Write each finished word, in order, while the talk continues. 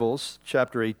Bibles,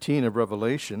 chapter 18 of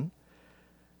Revelation.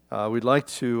 We'd like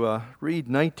to read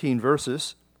 19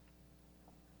 verses.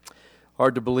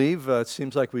 Hard to believe. It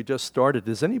seems like we just started.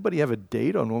 Does anybody have a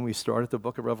date on when we started the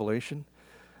book of Revelation?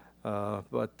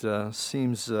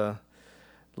 Seems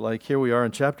like here we are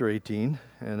in chapter 18,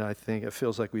 and I think it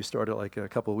feels like we started like a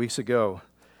couple of weeks ago.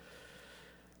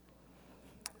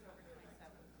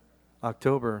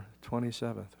 October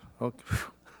 27th. Oh,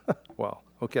 wow.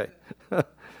 Okay.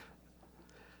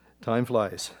 Time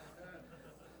flies.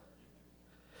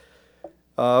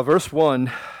 Verse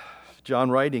 1,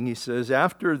 John writing, he says,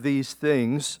 "After these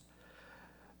things,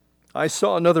 I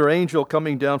saw another angel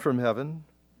coming down from heaven,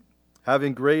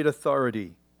 having great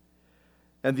authority,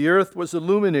 and the earth was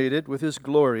illuminated with his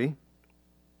glory.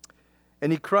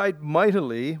 And he cried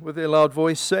mightily with a loud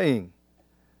voice, saying,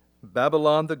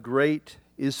 Babylon the Great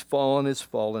is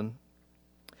fallen,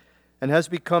 and has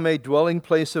become a dwelling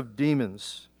place of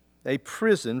demons, a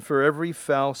prison for every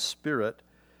foul spirit,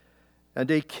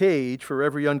 and a cage for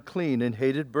every unclean and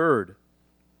hated bird.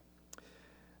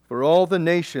 For all the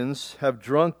nations have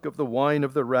drunk of the wine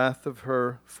of the wrath of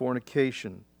her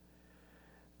fornication.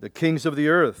 The kings of the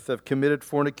earth have committed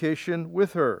fornication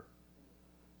with her,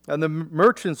 and the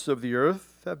merchants of the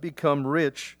earth have become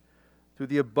rich through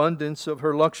the abundance of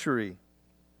her luxury.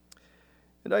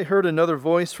 And I heard another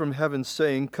voice from heaven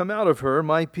saying, Come out of her,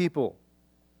 my people,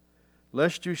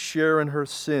 lest you share in her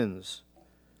sins,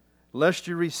 lest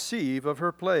you receive of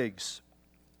her plagues.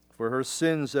 For her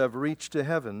sins have reached to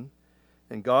heaven,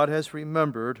 and God has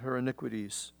remembered her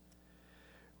iniquities.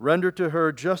 Render to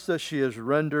her just as she has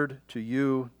rendered to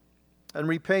you, and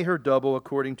repay her double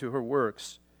according to her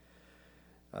works.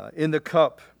 In the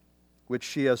cup which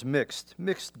she has mixed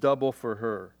double for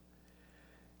her.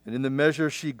 And in the measure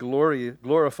she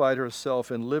glorified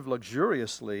herself and lived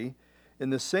luxuriously, in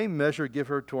the same measure give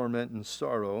her torment and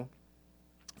sorrow.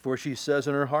 For she says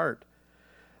in her heart,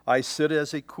 I sit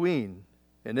as a queen,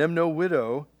 and am no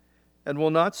widow, and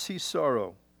will not see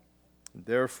sorrow.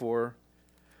 Therefore,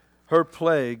 her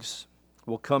plagues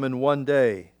will come in one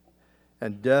day,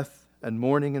 and death and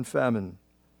mourning and famine.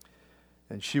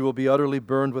 And she will be utterly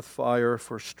burned with fire,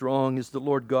 for strong is the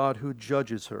Lord God who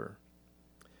judges her.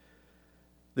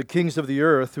 The kings of the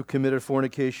earth who committed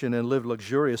fornication and lived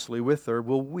luxuriously with her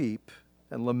will weep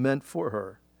and lament for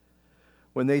her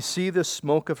when they see the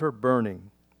smoke of her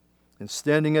burning, and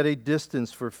standing at a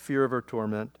distance for fear of her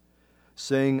torment,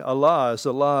 saying, Alas,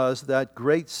 alas, that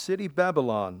great city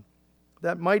Babylon,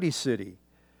 that mighty city,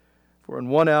 for in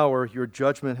 1 hour your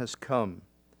judgment has come.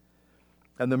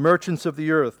 And the merchants of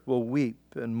the earth will weep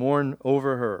and mourn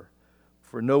over her,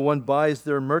 for no one buys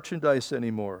their merchandise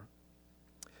anymore.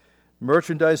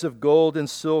 Merchandise of gold and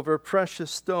silver,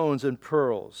 precious stones and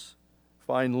pearls,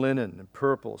 fine linen and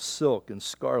purple, silk and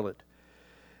scarlet,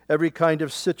 every kind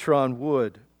of citron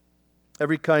wood,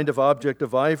 every kind of object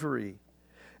of ivory,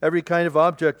 every kind of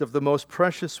object of the most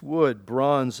precious wood,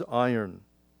 bronze, iron,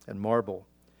 and marble,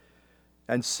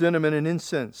 and cinnamon and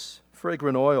incense,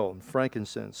 fragrant oil and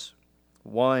frankincense,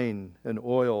 wine and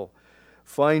oil,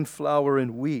 fine flour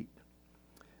and wheat,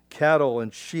 cattle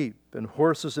and sheep, and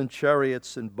horses and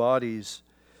chariots and bodies,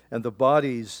 and the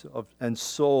bodies and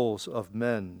souls of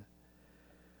men.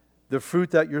 The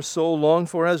fruit that your soul longed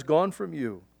for has gone from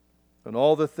you, and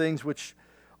all the things which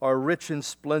are rich and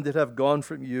splendid have gone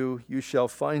from you. You shall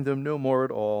find them no more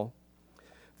at all.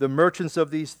 The merchants of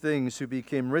these things who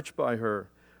became rich by her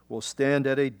will stand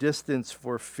at a distance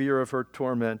for fear of her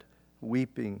torment,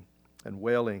 weeping and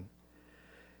wailing,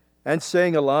 and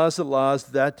saying, Alas, alas,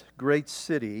 that great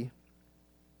city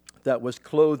that was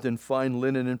clothed in fine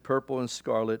linen and purple and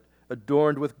scarlet,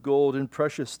 adorned with gold and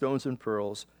precious stones and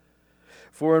pearls.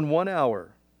 For in 1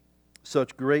 hour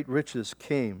such great riches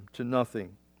came to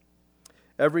nothing.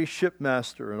 Every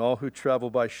shipmaster and all who travel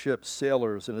by ship,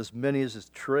 sailors, and as many as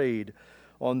trade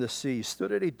on the sea,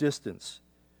 stood at a distance.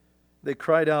 They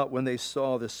cried out when they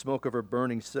saw the smoke of her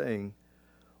burning, saying,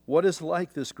 What is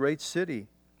like this great city?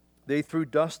 They threw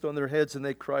dust on their heads, and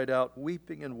they cried out,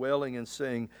 weeping and wailing, and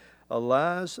saying,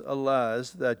 Alas,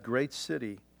 alas, that great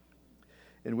city,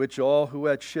 in which all who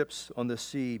had ships on the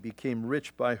sea became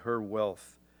rich by her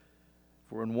wealth.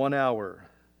 For in 1 hour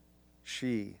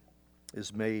she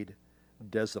is made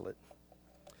desolate.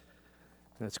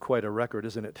 That's quite a record,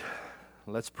 isn't it?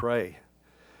 Let's pray.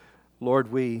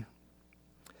 Lord, we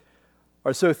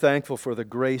are so thankful for the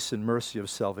grace and mercy of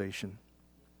salvation.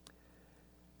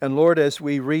 And Lord, as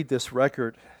we read this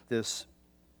record, this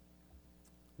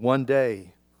one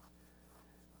day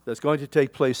that's going to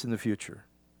take place in the future,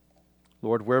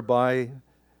 Lord, whereby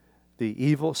the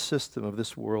evil system of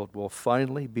this world will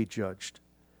finally be judged.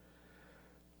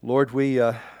 Lord, we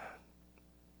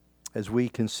as we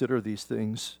consider these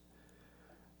things,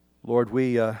 Lord,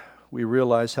 we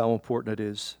realize how important it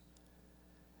is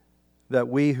that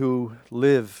we who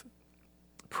live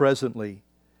presently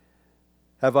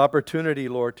have opportunity,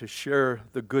 Lord, to share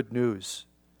the good news.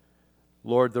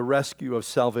 Lord, the rescue of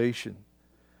salvation.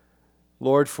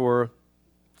 Lord, for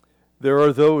there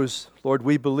are those, Lord,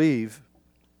 we believe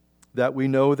that we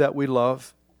know, that we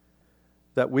love,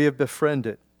 that we have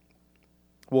befriended,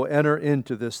 will enter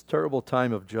into this terrible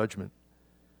time of judgment.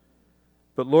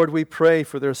 But Lord, we pray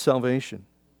for their salvation.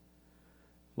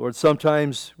 Lord,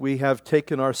 sometimes we have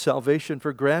taken our salvation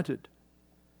for granted.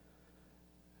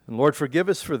 And Lord, forgive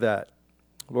us for that.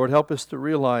 Lord, help us to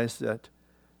realize that,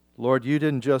 Lord, you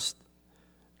didn't just,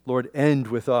 Lord, end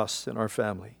with us and our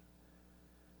family,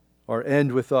 or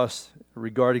end with us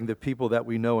regarding the people that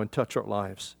we know and touch our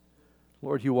lives.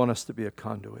 Lord, you want us to be a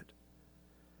conduit.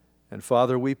 And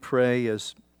Father, we pray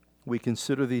as we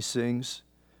consider these things,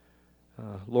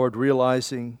 Lord,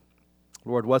 realizing,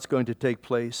 Lord, what's going to take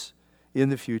place in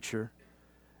the future,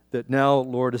 that now,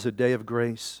 Lord, is a day of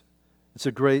grace. It's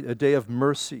a day of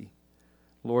mercy,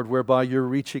 Lord, whereby you're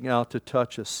reaching out to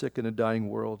touch a sick and a dying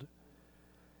world.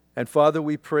 And Father,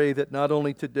 we pray that not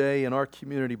only today in our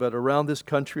community, but around this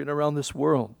country and around this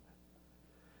world,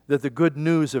 that the good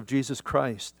news of Jesus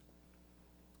Christ,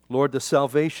 Lord, the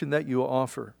salvation that you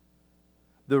offer,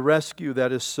 the rescue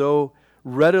that is so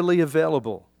readily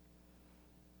available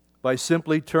by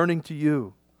simply turning to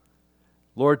you,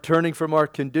 Lord, turning from our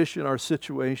condition, our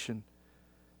situation,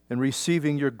 and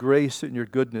receiving your grace and your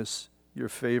goodness, your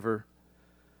favor.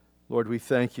 Lord, we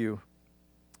thank you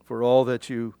for all that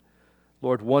you,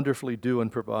 Lord, wonderfully do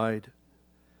and provide.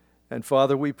 And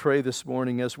Father, we pray this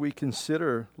morning as we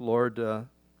consider, Lord,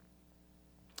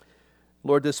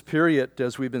 this period,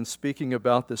 as we've been speaking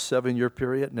about this 7-year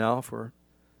period now for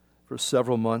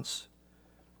several months,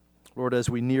 Lord, as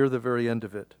we near the very end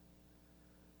of it,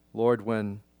 Lord,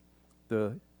 when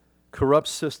the corrupt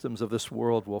systems of this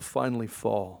world will finally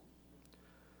fall,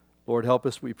 Lord, help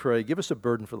us, we pray. Give us a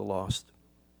burden for the lost.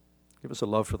 Give us a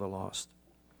love for the lost.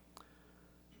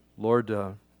 Lord,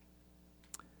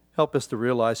 help us to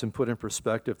realize and put in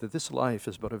perspective that this life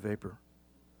is but a vapor.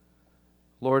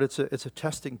 Lord, it's a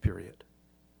testing period.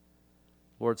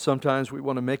 Lord, sometimes we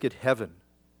want to make it heaven,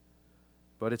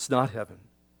 but it's not heaven.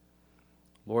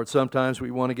 Lord, sometimes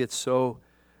we want to get so,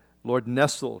 Lord,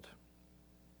 nestled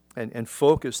and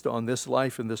focused on this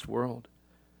life in this world,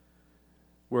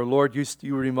 where, Lord,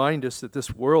 you remind us that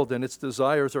this world and its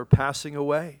desires are passing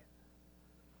away.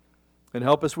 And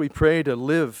help us, we pray, to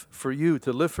live for you,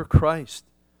 to live for Christ,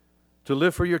 to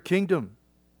live for your kingdom.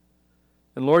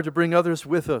 And Lord, to bring others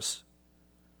with us.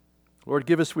 Lord,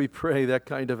 give us, we pray, that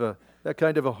kind of a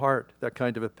heart, that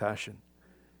kind of a passion.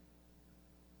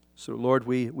 So Lord,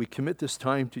 we commit this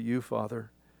time to you,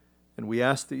 Father, and we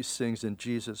ask these things in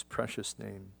Jesus' precious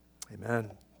name.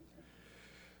 Amen.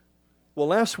 Well,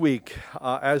 last week,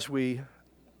 as we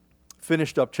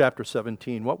finished up chapter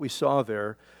 17, what we saw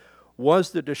there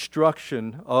was the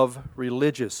destruction of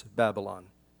religious Babylon.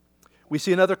 We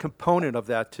see another component of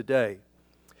that today.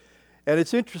 And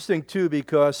it's interesting, too,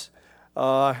 because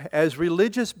as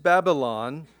religious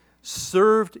Babylon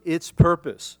served its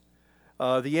purpose,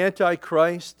 the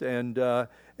Antichrist and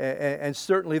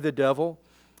certainly the devil,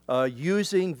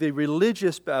 using the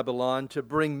religious Babylon to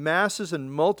bring masses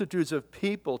and multitudes of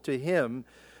people to him,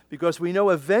 because we know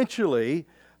eventually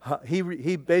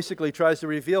he basically tries to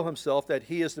reveal himself that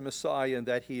he is the Messiah and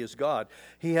that he is God.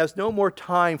 He has no more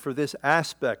time for this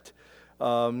aspect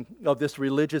of this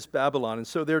religious Babylon, and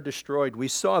so they're destroyed. We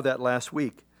saw that last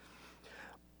week.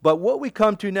 But what we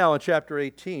come to now in chapter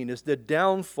 18 is the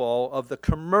downfall of the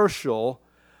commercial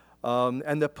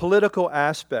and the political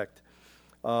aspect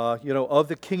of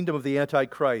the kingdom of the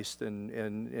Antichrist,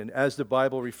 and as the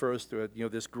Bible refers to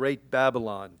it, this great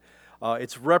Babylon.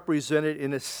 It's represented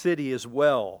in a city as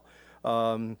well,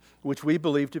 which we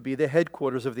believe to be the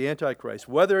headquarters of the Antichrist.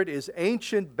 Whether it is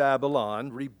ancient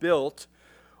Babylon rebuilt,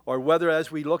 or whether,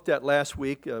 as we looked at last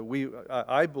week,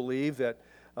 I believe that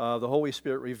the Holy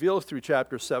Spirit reveals through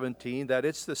chapter 17 that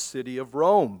it's the city of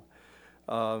Rome.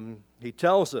 He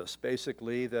tells us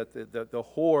basically that the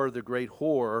whore, the great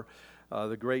whore,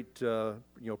 the great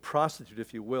prostitute,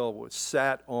 if you will, was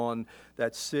sat on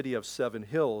that city of 7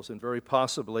 hills, and very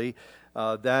possibly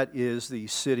that is the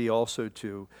city also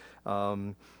too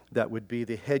that would be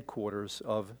the headquarters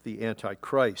of the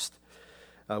Antichrist.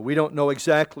 We don't know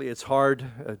exactly. It's hard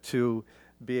to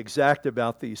be exact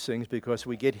about these things because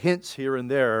we get hints here and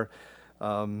there,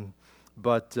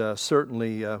 but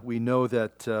certainly we know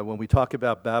that when we talk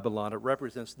about Babylon, it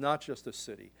represents not just a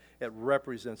city, it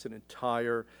represents an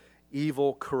entire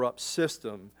evil, corrupt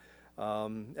system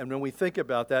And when we think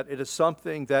about that, it is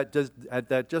something that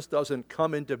just doesn't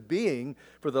come into being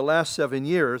for the last 7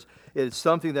 years. It is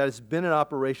something that has been in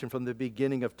operation from the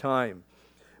beginning of time.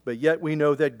 But yet we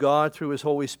know that God, through His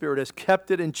Holy Spirit, has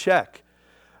kept it in check.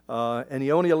 And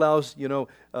He only allows,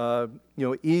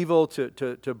 evil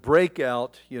to break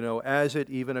out, as it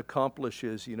even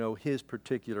accomplishes, His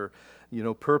particular,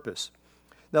 purpose.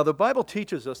 Now, the Bible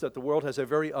teaches us that the world has a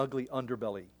very ugly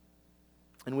underbelly.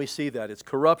 And we see that. It's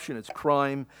corruption, it's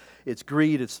crime, it's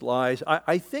greed, it's lies.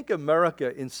 I think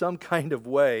America, in some kind of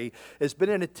way, has been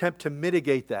an attempt to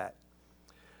mitigate that.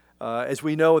 As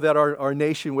we know that our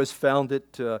nation was founded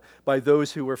by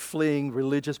those who were fleeing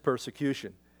religious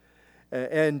persecution.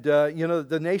 And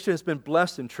the nation has been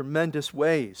blessed in tremendous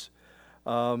ways.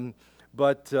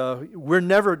 But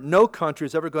no country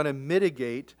is ever going to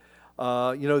mitigate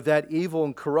that evil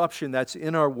and corruption that's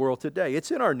in our world today. It's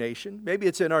in our nation. Maybe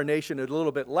it's in our nation a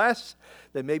little bit less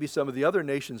than maybe some of the other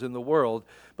nations in the world.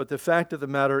 But the fact of the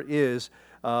matter is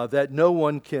that no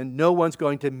one's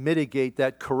going to mitigate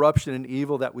that corruption and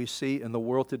evil that we see in the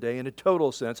world today in a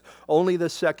total sense. Only the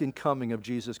second coming of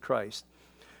Jesus Christ.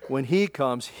 When He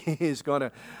comes, He is going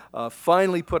to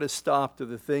finally put a stop to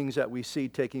the things that we see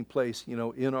taking place,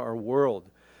 in our world.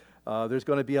 There's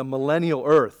going to be a millennial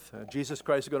earth. Jesus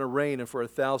Christ is going to reign, and for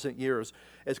 1,000 years,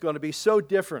 it's going to be so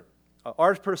different.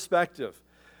 Our perspective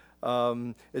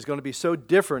is going to be so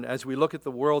different as we look at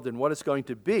the world and what it's going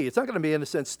to be. It's not going to be, in a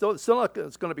sense, still not,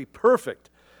 it's going to be perfect,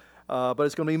 but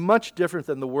it's going to be much different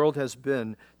than the world has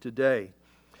been today.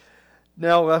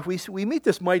 Now, we meet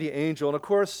this mighty angel, and of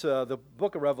course, the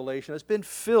book of Revelation has been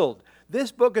filled.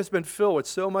 This book has been filled with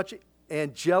so much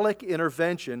angelic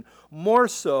intervention, more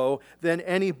so than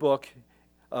any book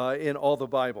in all the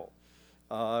Bible.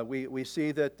 We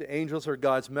see that the angels are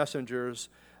God's messengers.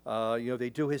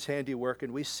 They do His handiwork,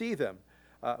 and we see them.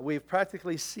 We've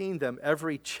practically seen them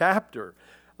every chapter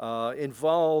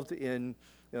involved in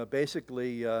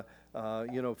basically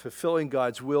fulfilling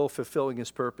God's will, fulfilling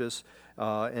His purpose,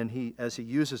 and as He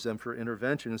uses them for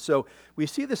intervention. And so we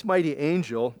see this mighty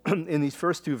angel in these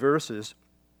first 2 verses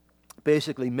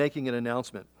basically making an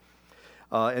announcement.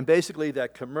 And basically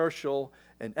that commercial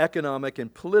and economic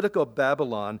and political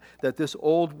Babylon, that this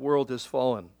old world has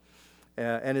fallen.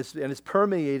 And it's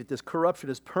permeated, this corruption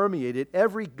has permeated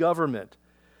every government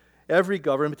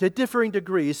to differing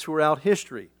degrees throughout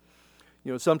history.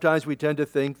 Sometimes we tend to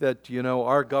think that,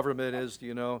 our government is,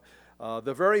 the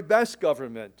very best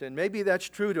government. And maybe that's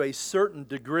true to a certain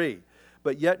degree.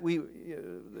 But yet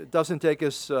it doesn't take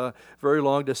us very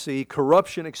long to see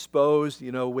corruption exposed,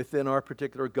 within our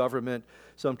particular government.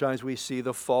 Sometimes we see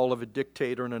the fall of a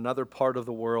dictator in another part of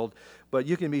the world. But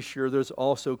you can be sure there's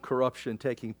also corruption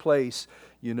taking place,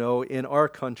 in our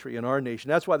country, in our nation.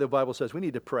 That's why the Bible says we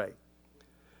need to pray.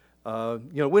 We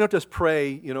don't just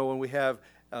pray, when we have,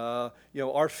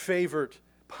 our favorite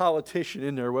politician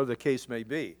in there, whatever the case may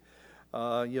be.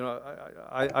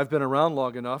 I've been around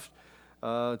long enough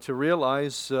to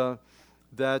realize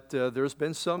that there's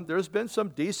been some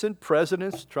decent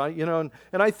presidents and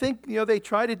I think they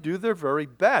try to do their very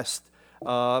best,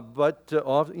 but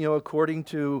according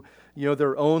to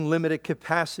their own limited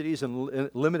capacities and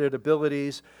limited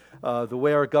abilities, the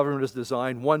way our government is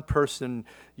designed, one person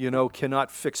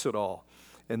cannot fix it all,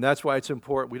 and that's why it's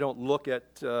important we don't look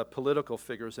at political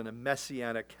figures in a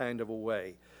messianic kind of a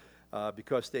way,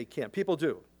 because they can't. People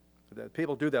do.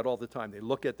 People do that all the time. They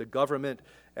look at the government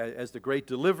as the great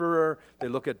deliverer. They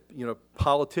look at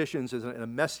politicians in a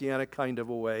messianic kind of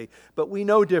a way. But we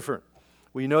know different.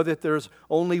 We know that there's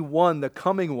only one, the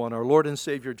coming one, our Lord and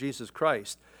Savior Jesus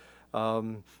Christ.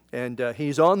 And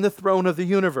He's on the throne of the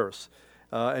universe.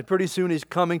 And pretty soon He's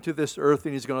coming to this earth,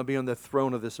 and He's going to be on the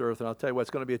throne of this earth. And I'll tell you what,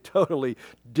 it's going to be a totally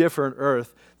different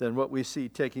earth than what we see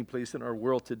taking place in our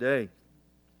world today.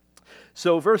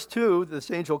 So verse 2,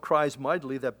 this angel cries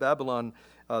mightily that Babylon,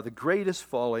 the great, is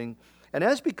falling, and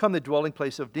has become the dwelling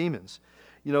place of demons.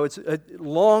 It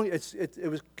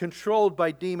was controlled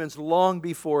by demons long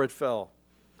before it fell.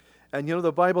 And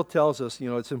the Bible tells us,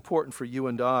 it's important for you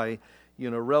and I,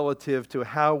 relative to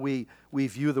how we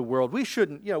view the world. We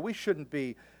shouldn't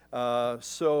be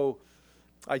so,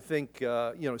 I think,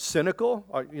 cynical.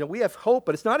 We have hope,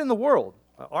 but it's not in the world.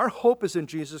 Our hope is in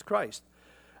Jesus Christ.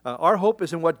 Our hope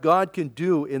is in what God can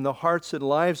do in the hearts and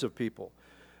lives of people.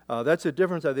 That's the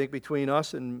difference, I think, between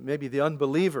us and maybe the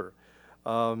unbeliever.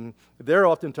 They're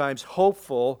oftentimes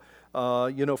hopeful,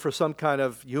 for some kind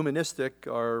of humanistic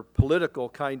or political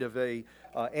kind of a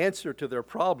answer to their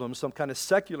problems, some kind of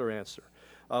secular answer.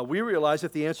 We realize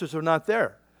that the answers are not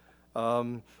there.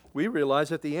 we realize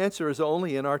that the answer is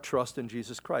only in our trust in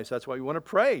Jesus Christ. That's why we want to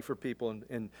pray for people,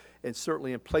 and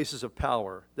certainly in places of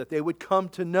power, that they would come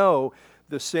to know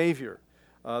the Savior.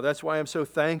 That's why I'm so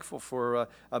thankful for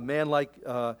a man like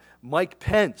Mike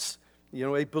Pence,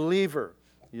 a believer.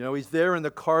 He's there in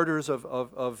the corridors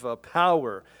of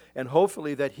power, and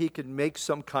hopefully that he can make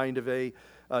some kind of a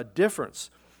difference.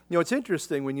 It's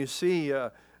interesting when you see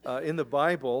in the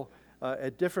Bible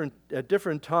at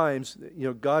different times,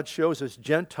 God shows us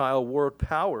Gentile world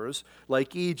powers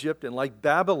like Egypt and like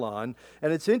Babylon,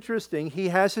 and it's interesting. He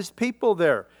has his people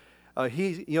there.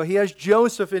 He has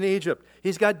Joseph in Egypt.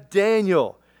 He's got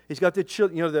Daniel. He's got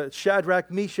the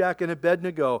Shadrach, Meshach, and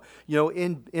Abednego,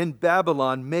 in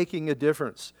Babylon, making a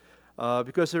difference.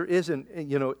 Because there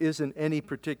isn't any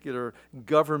particular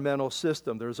governmental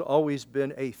system. There's always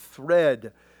been a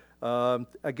thread,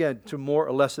 again, to more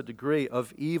or less a degree,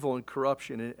 of evil and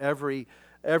corruption in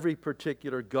every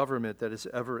particular government that has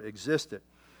ever existed.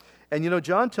 And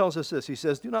John tells us this. He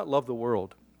says, "Do not love the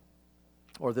world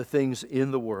or the things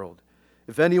in the world.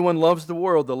 If anyone loves the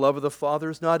world, the love of the Father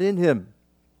is not in him.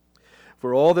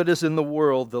 For all that is in the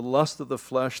world, the lust of the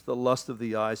flesh, the lust of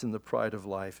the eyes, and the pride of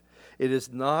life, it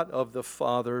is not of the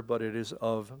Father, but it is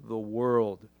of the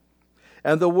world.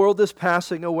 And the world is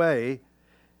passing away,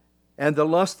 and the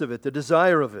lust of it, the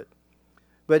desire of it.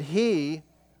 But he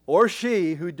or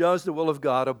she who does the will of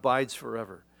God abides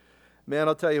forever." Man,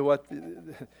 I'll tell you what,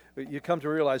 you come to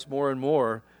realize more and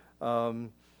more,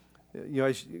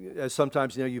 as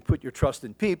sometimes, you put your trust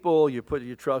in people, you put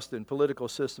your trust in political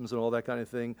systems and all that kind of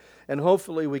thing. And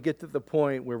hopefully we get to the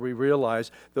point where we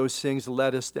realize those things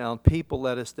let us down. People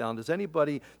let us down. Does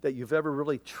anybody that you've ever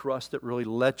really trusted really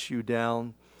let you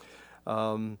down?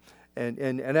 And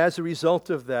as a result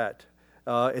of that,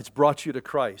 it's brought you to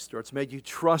Christ, or it's made you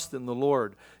trust in the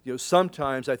Lord.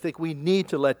 Sometimes I think we need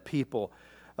to let people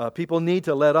need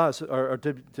to let us, or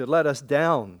to let us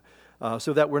down.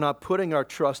 So that we're not putting our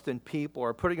trust in people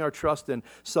or putting our trust in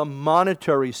some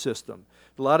monetary system.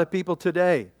 A lot of people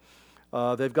today,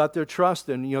 they've got their trust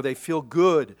and, they feel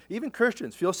good. Even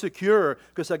Christians feel secure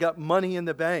because they got money in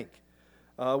the bank.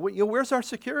 Where's our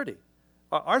security?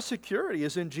 Our security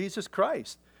is in Jesus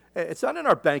Christ. It's not in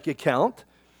our bank account.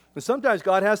 And sometimes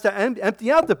God has to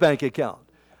empty out the bank account.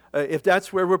 If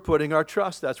that's where we're putting our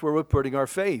trust, that's where we're putting our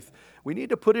faith. We need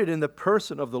to put it in the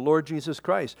person of the Lord Jesus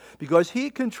Christ, because He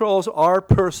controls our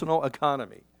personal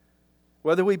economy.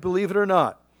 Whether we believe it or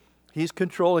not, He's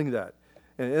controlling that.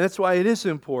 And that's why it is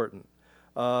important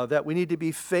that we need to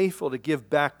be faithful to give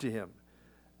back to Him.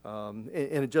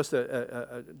 And just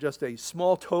a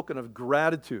small token of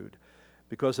gratitude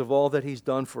because of all that He's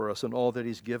done for us and all that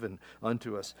He's given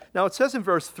unto us. Now it says in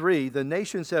verse 3, the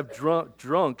nations have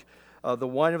drunk the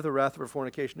wine of the wrath of her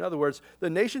fornication. In other words, the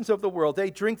nations of the world, they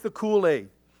drink the Kool-Aid.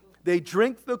 They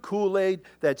drink the Kool-Aid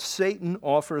that Satan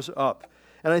offers up.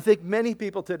 And I think many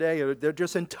people today, they're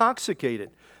just intoxicated.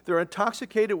 They're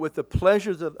intoxicated with the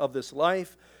pleasures of this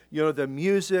life, the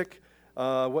music,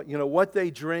 what they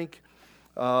drink,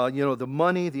 the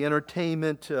money, the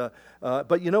entertainment.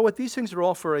 But you know what? These things are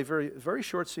all for a very, very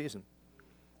short season.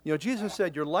 Jesus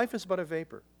said, your life is but a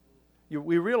vapor.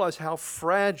 We realize how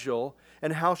fragile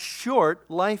and how short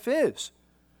life is.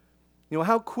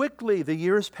 How quickly the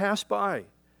years pass by.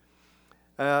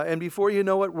 And before you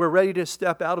know it, we're ready to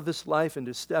step out of this life and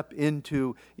to step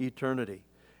into eternity.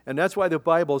 And that's why the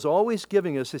Bible is always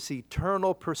giving us this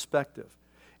eternal perspective.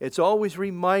 It's always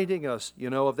reminding us,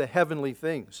 of the heavenly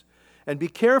things. And be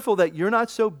careful that you're not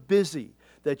so busy,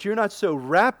 that you're not so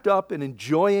wrapped up in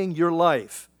enjoying your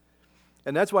life.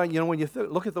 And that's why, when you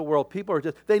look at the world, people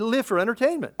they live for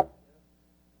entertainment.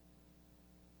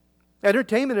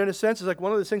 Entertainment, in a sense, is like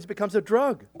one of those things that becomes a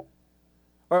drug.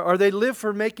 Or they live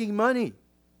for making money.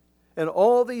 And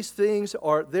all these things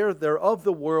they're of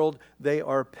the world. They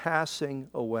are passing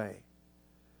away.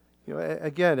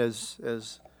 Again,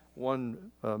 as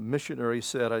one missionary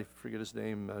said, I forget his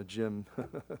name, Jim,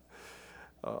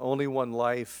 only one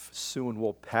life soon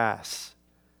will pass.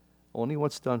 Only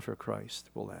what's done for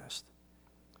Christ will last.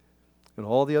 And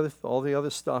all the other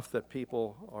stuff that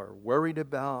people are worried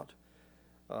about,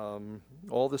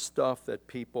 all the stuff that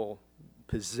people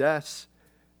possess,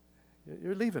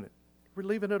 you're leaving it. We're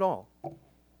leaving it all.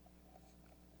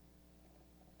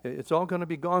 It's all going to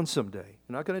be gone someday.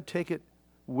 We're not going to take it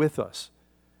with us.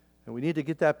 And we need to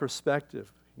get that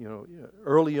perspective,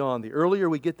 early on. The earlier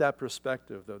we get that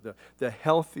perspective, the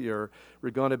healthier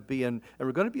we're going to be. And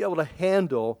we're going to be able to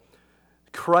handle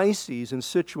crises and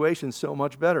situations so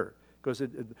much better. Because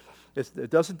it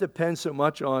doesn't depend so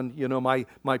much on,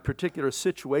 my particular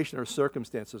situation or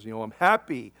circumstances. I'm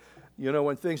happy,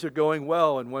 when things are going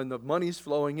well and when the money's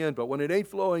flowing in. But when it ain't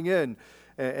flowing in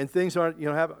and things aren't,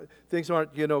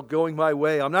 going my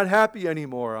way, I'm not happy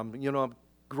anymore. I'm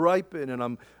griping and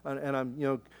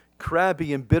I'm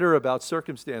crabby and bitter about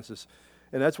circumstances.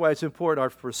 And that's why it's important our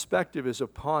perspective is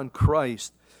upon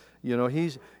Christ.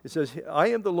 It says, I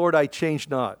am the Lord, I change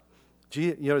not.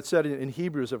 It said in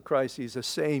Hebrews of Christ, He's the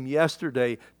same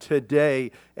yesterday,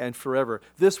 today, and forever.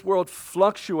 This world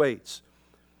fluctuates.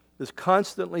 It's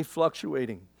constantly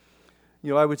fluctuating.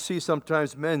 I would see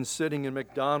sometimes men sitting in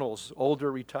McDonald's,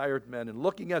 older retired men, and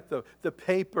looking at the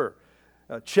paper,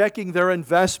 checking their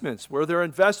investments. Were their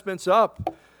investments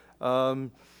up? There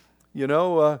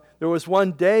was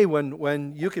one day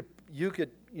when you could,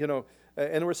 and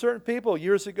there were certain people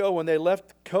years ago when they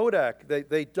left Kodak,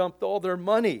 they dumped all their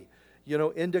money,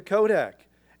 into Kodak.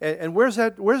 And where's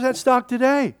that stock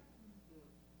today?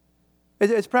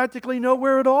 It's practically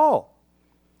nowhere at all.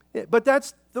 But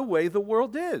that's the way the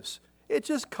world is. It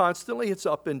just constantly, it's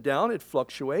up and down, it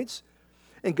fluctuates.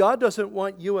 And God doesn't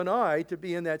want you and I to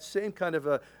be in that same kind of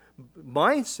a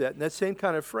mindset, in that same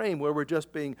kind of frame where we're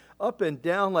just being up and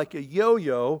down like a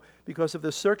yo-yo because of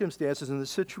the circumstances and the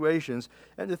situations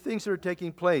and the things that are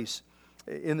taking place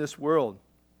in this world.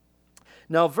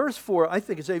 Now, verse 4, I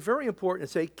think, is a very important,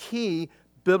 it's a key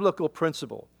biblical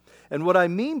principle. And what I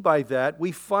mean by that,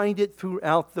 we find it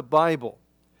throughout the Bible.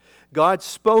 God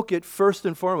spoke it first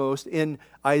and foremost in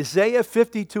Isaiah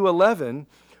 52:11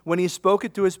 when He spoke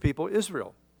it to His people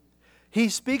Israel. He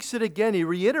speaks it again, He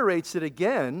reiterates it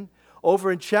again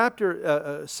over in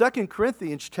 2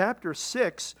 Corinthians chapter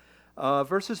 6,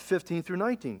 verses 15 through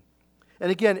 19.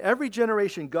 And again, every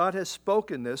generation God has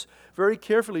spoken this very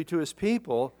carefully to His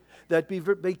people, that be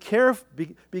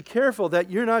careful that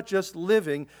you're not just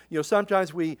living,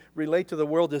 sometimes we relate to the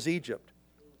world as Egypt.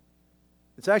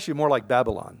 It's actually more like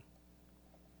Babylon.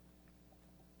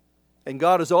 And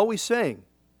God is always saying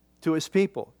to His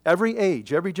people, every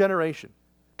age, every generation,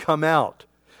 come out.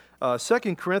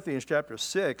 2 Corinthians chapter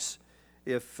 6,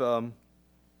 if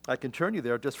I can turn you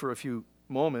there just for a few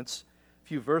moments, a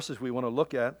few verses we want to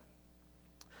look at.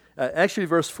 Actually,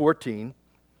 verse 14,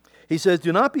 he says,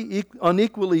 do not be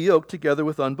unequally yoked together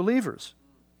with unbelievers.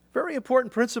 Very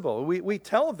important principle. We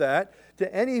tell that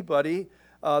to anybody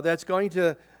that's going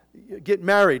to get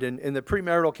married in the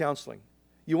premarital counseling.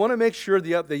 You want to make sure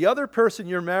the other person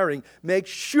you're marrying, make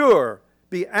sure,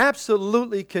 be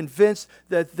absolutely convinced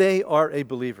that they are a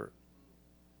believer.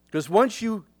 Because once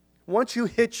you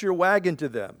hitch your wagon to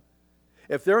them,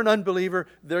 if they're an unbeliever,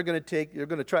 they're going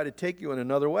to try to take you in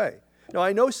another way. Now,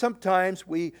 I know sometimes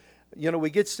we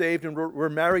get saved and we're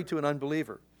married to an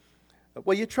unbeliever.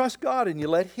 Well, you trust God and you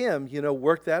let Him,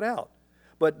 work that out.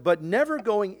 But never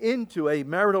going into a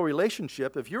marital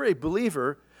relationship, if you're a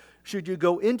believer, should you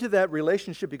go into that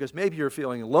relationship because maybe you're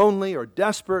feeling lonely or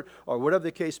desperate or whatever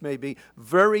the case may be,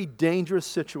 very dangerous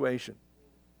situation.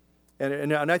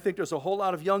 And I think there's a whole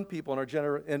lot of young people in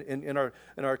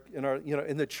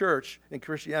the church, in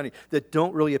Christianity, that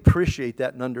don't really appreciate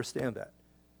that and understand that.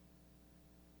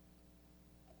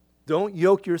 Don't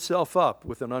yoke yourself up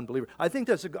with an unbeliever. I think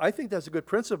that's a good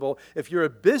principle if you're a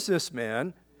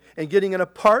businessman and getting in a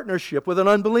partnership with an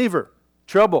unbeliever.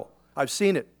 Trouble. I've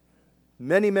seen it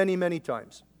many, many, many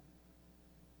times.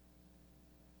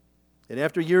 And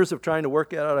after years of trying to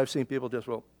work it out, I've seen people just,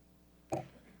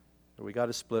 we got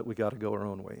to split, we got to go our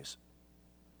own ways.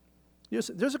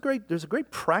 There's a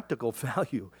great practical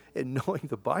value in knowing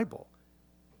the Bible,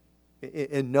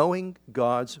 in knowing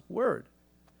God's Word.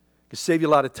 It can save you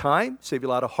a lot of time, save you a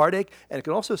lot of heartache, and it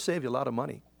can also save you a lot of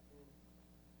money.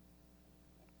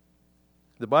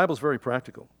 The Bible's very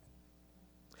practical.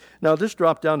 Now, just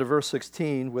drop down to verse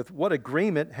 16 with what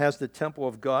agreement has the temple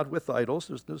of God with idols?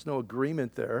 There's no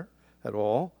agreement there at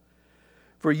all.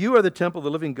 For you are the temple of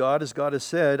the living God, as God has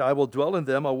said, I will dwell in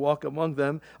them, I'll walk among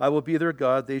them, I will be their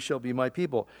God, they shall be my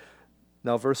people.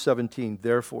 Now, verse 17,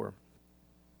 therefore,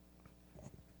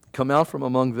 come out from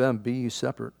among them, be ye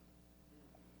separate,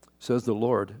 says the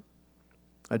Lord.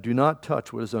 I do not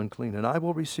touch what is unclean, and I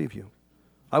will receive you.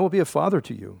 I will be a father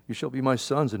to you. You shall be my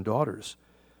sons and daughters,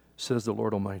 says the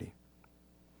Lord Almighty.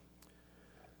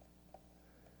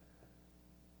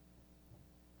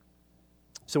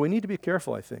 So we need to be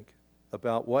careful, I think,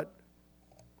 about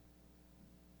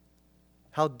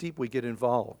how deep we get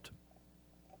involved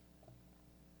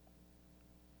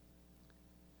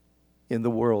in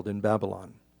the world, in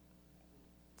Babylon.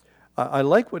 I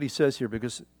like what he says here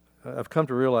because I've come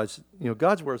to realize,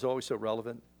 God's Word is always so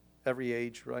relevant, every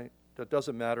age, right? That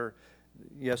doesn't matter.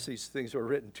 Yes, these things were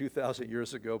written 2,000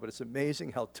 years ago, but it's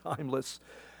amazing how timeless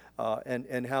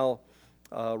and how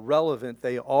relevant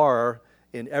they are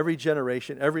in every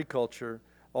generation, every culture,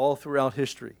 all throughout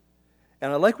history.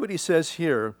 And I like what he says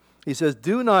here. He says,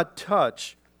 do not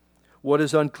touch what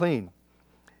is unclean.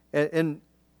 And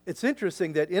it's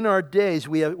interesting that in our days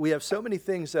we have so many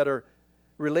things that are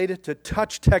related to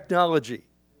touch technology.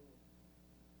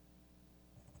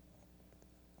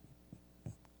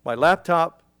 My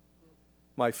laptop,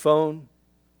 my phone,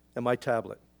 and my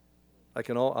tablet. I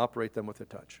can all operate them with a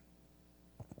touch.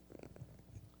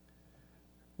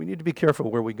 We need to be careful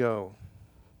where we go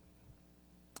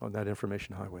on that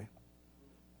information highway.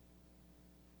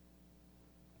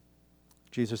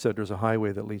 Jesus said there's a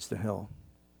highway that leads to hell.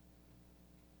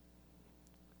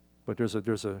 But there's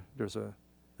a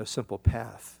simple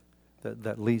path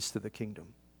that leads to the kingdom.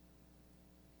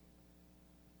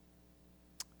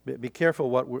 Be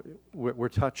careful what we're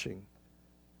touching,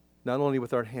 not only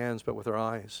with our hands, but with our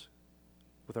eyes,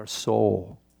 with our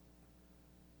soul.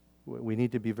 We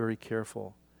need to be very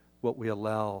careful what we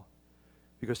allow,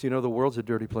 because the world's a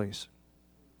dirty place.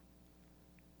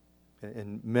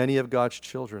 And many of God's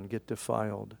children get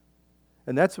defiled.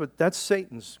 And that's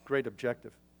Satan's great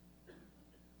objective.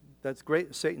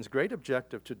 Satan's great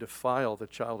objective, to defile the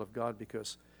child of God,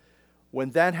 because when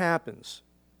that happens,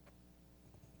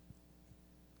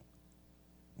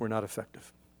 we're not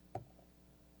effective.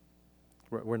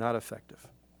 We're not effective.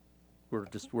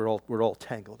 We're all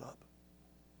tangled up.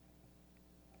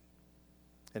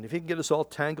 And if he can get us all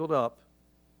tangled up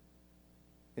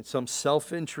in some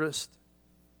self-interest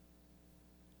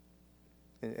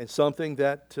and something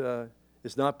that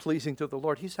is not pleasing to the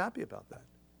Lord, he's happy about that.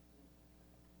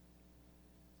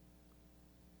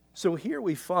 So here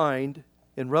we find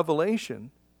in Revelation,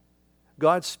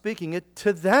 God speaking it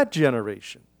to that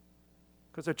generation,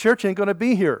 because the church ain't going to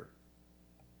be here.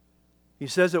 He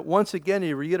says it once again,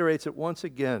 he reiterates it once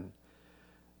again,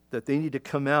 that they need to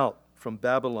come out from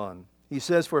Babylon. He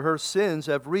says, for her sins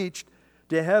have reached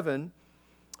to heaven,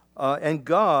 and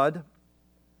God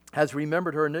has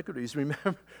remembered her iniquities.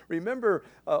 Remember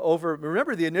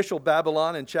the initial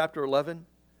Babylon in chapter 11?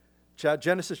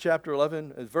 Genesis chapter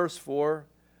 11, verse 4.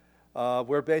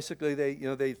 Where basically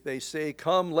they say,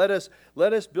 "Come, let us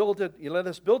build it. Let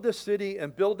us build this city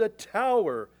and build a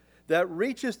tower that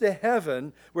reaches to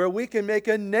heaven, where we can make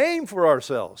a name for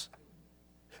ourselves."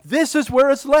 This is where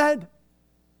it's led.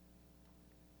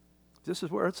 This is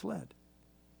where it's led.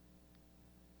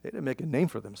 They didn't make a name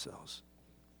for themselves.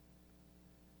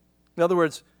 In other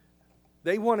words,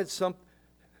 they wanted something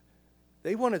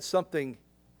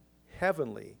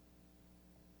heavenly,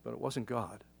 but it wasn't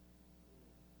God.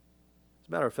 As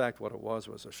a matter of fact, what it was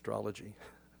astrology.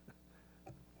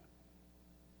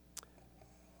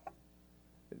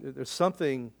 There's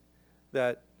something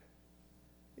that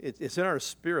it's in our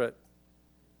spirit.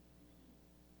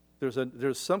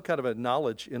 There's some kind of a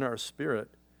knowledge in our spirit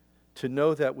to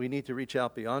know that we need to reach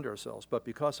out beyond ourselves, but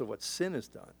because of what sin has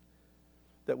done,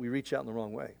 that we reach out in the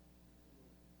wrong way.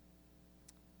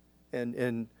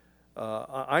 And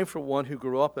I'm for one who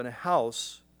grew up in a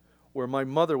house where my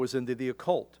mother was into the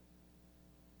occult.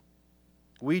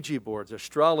 Ouija boards,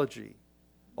 astrology,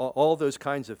 all those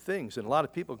kinds of things. And a lot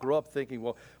of people grow up thinking,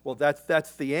 well,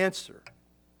 that's the answer.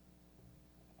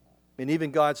 And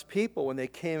even God's people, when they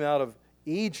came out of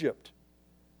Egypt,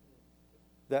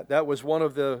 that was one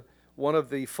of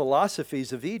the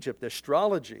philosophies of Egypt,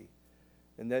 astrology.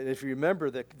 And that, if you remember,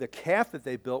 the calf that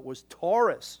they built was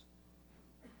Taurus.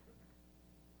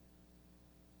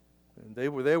 And they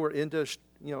were into,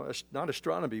 not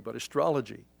astronomy, but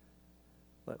astrology.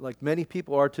 Like many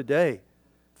people are today,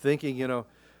 thinking, I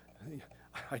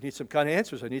need some kind of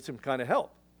answers, I need some kind of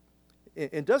help.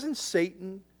 And doesn't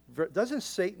Satan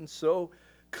so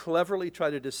cleverly try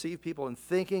to deceive people in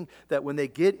thinking that when they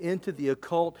get into the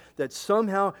occult, that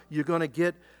somehow you're going to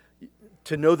get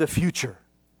to know the future?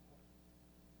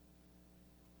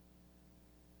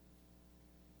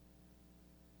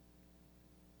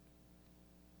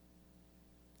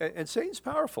 And Satan's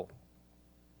powerful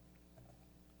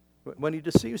when he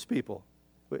deceives people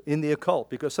in the occult,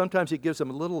 because sometimes he gives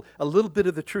them a little bit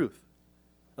of the truth.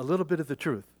 A little bit of the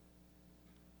truth.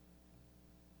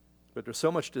 But there's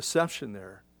so much deception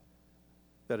there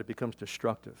that it becomes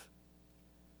destructive.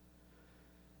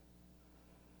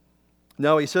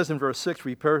 Now he says in verse 6,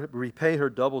 repay her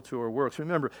double to her works.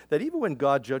 Remember that even when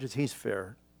God judges, he's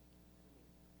fair.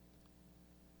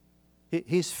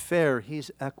 He's fair,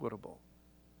 he's equitable.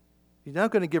 He's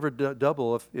not going to give her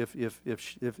double if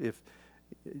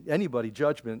anybody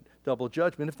double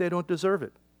judgment if they don't deserve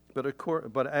it.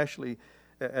 But actually,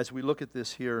 as we look at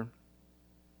this here,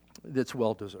 it's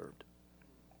well deserved.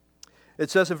 It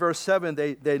says in verse 7,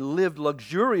 they lived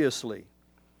luxuriously.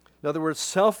 In other words,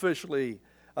 selfishly,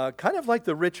 Kind of like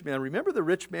the rich man. Remember the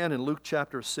rich man in Luke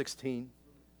chapter 16?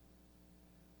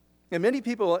 And many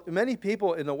people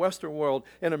in the Western world,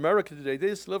 in America today, they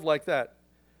just live like that.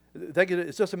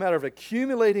 It's just a matter of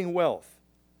accumulating wealth.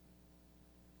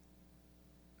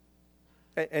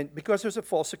 And because there's a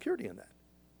false security in that.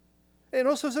 And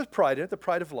also there's pride in it, the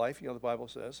pride of life, the Bible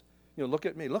says. Look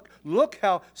at me. Look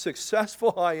how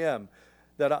successful I am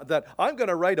that I'm going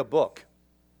to write a book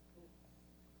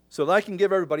so that I can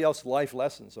give everybody else life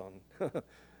lessons on,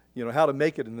 how to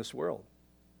make it in this world.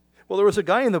 Well, there was a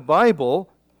guy in the Bible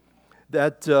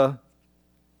that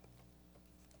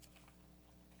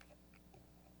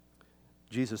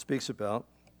Jesus speaks about.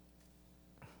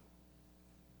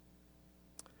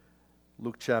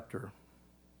 Luke chapter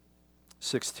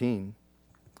 16.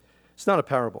 It's not a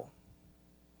parable.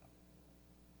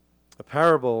 A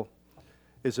parable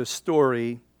is a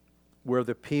story where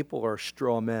the people are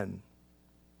straw men.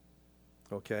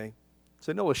 Okay? It's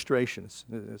an illustration. It's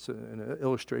an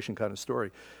illustration kind of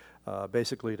story,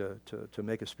 basically to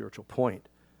make a spiritual point.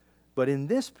 But in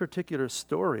this particular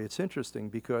story, it's interesting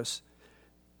because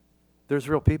there's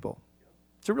real people.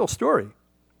 It's a real story.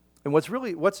 And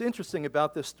what's interesting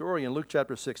about this story in Luke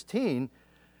chapter 16,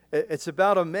 it's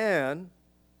about a man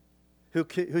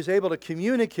who's able to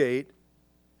communicate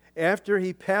after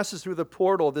he passes through the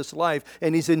portal of this life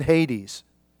and he's in Hades.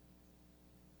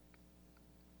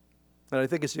 And I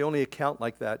think it's the only account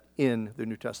like that in the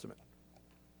New Testament.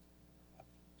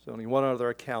 There's only one other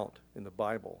account in the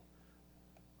Bible,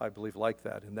 I believe, like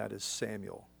that, and that is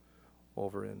Samuel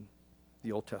over in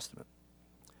the Old Testament.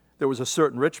 There was a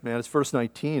certain rich man, it's verse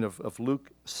 19 of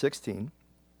Luke 16,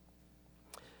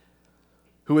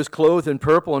 who was clothed in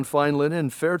purple and fine linen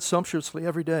and fared sumptuously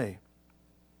every day.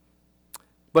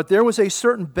 But there was a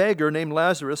certain beggar named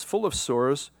Lazarus, full of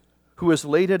sores, who was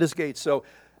laid at his gate. So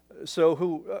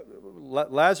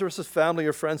Lazarus' family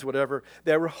or friends, whatever,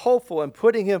 they were hopeful in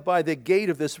putting him by the gate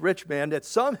of this rich man that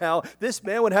somehow this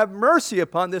man would have mercy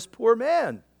upon this poor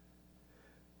man.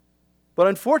 But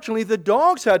unfortunately, the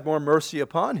dogs had more mercy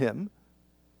upon him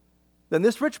than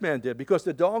this rich man did, because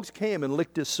the dogs came and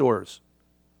licked his sores.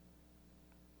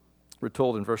 We're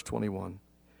told in verse 21.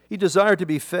 He desired to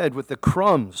be fed with the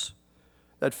crumbs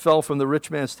that fell from the rich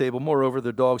man's table. Moreover,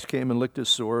 the dogs came and licked his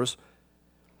sores.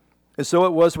 And so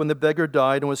it was when the beggar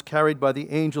died and was carried by the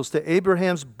angels to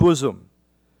Abraham's bosom.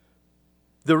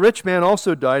 The rich man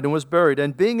also died and was buried,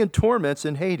 and being in torments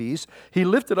in Hades, he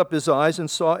lifted up his eyes and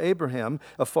saw Abraham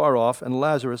afar off and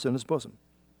Lazarus in his bosom.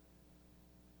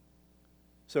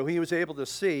 So he was able to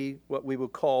see what we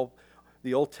would call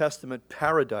the Old Testament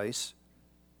paradise,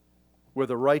 where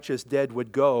the righteous dead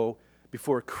would go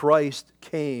before Christ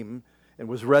came and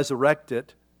was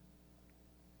resurrected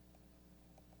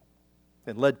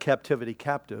and led captivity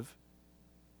captive.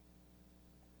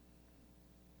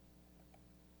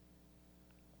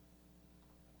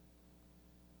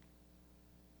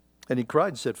 And he cried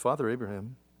and said, Father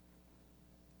Abraham,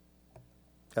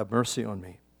 have mercy on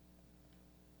me,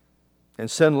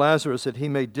 and send Lazarus that he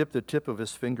may dip the tip of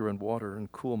his finger in water and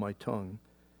cool my tongue,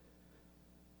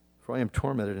 for I am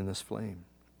tormented in this flame.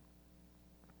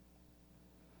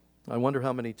 I wonder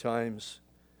how many times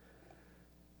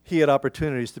he had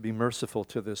opportunities to be merciful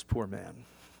to this poor man.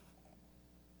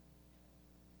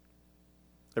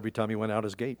 Every time he went out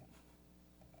his gate.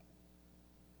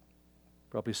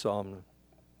 Probably saw him,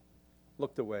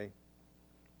 looked away.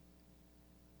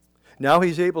 Now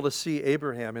he's able to see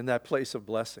Abraham in that place of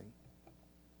blessing.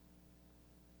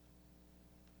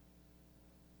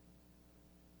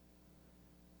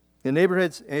 And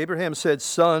Abraham said,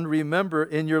 Son, remember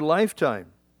in your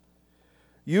lifetime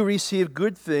you received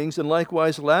good things, and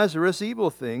likewise Lazarus evil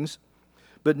things,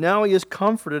 but now he is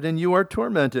comforted and you are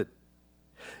tormented.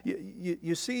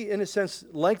 You see, in a sense,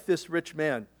 like this rich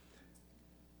man,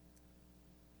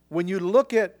 when you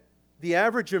look at the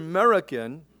average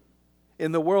American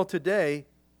in the world today,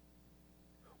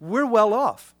 we're well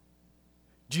off.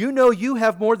 Do you know you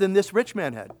have more than this rich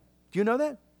man had? Do you know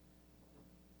that?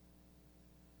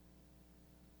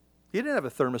 He didn't have a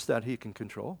thermostat he can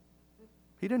control.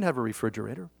 He didn't have a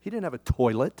refrigerator. He didn't have a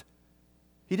toilet.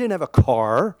 He didn't have a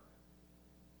car.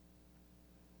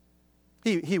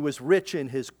 He was rich in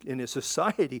his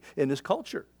society, in his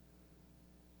culture.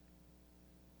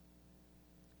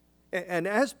 And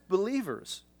as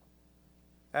believers,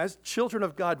 as children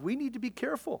of God, we need to be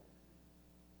careful.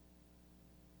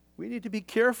 We need to be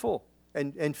careful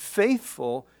and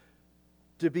faithful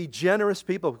to be generous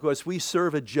people, because we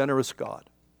serve a generous God.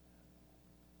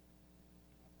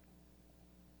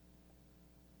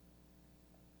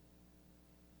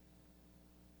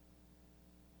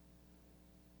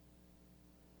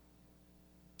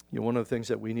 One of the things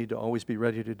that we need to always be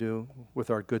ready to do with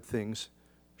our good things,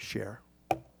 share.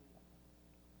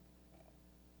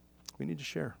 We need to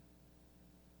share.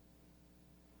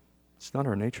 It's not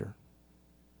our nature.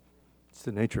 It's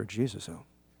the nature of Jesus, though.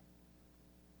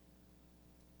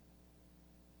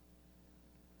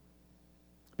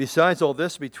 Besides all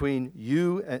this, between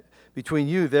you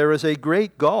there is a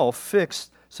great gulf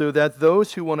fixed, so that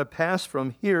those who want to pass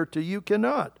from here to you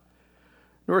cannot,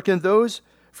 nor can those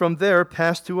from there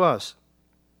pass to us.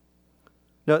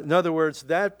 Now, in other words,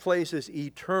 that place is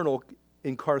eternal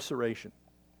incarceration.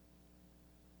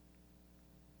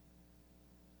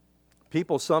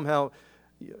 People somehow,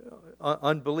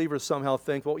 unbelievers somehow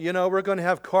think, well, we're going to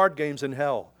have card games in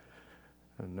hell.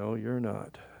 No, you're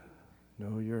not.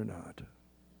 No, you're not.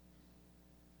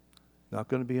 Not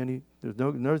going to be any.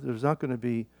 There's not going to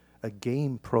be a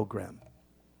game program.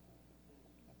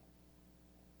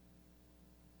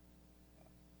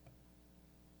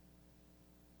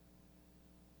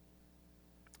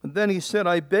 And then he said,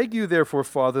 I beg you therefore,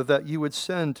 Father, that you would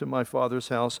send to my father's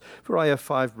house, for I have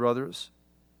 5 brothers,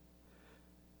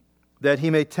 that he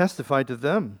may testify to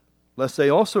them, lest they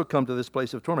also come to this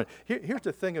place of torment. Here's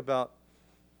the thing about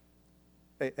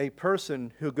a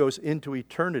person who goes into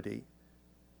eternity,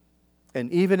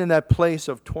 and even in that place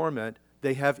of torment,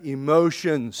 they have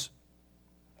emotions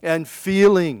and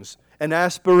feelings and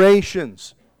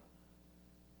aspirations.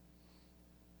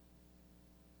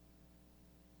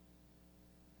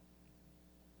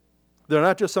 They're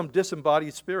not just some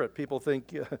disembodied spirit. People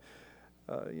think,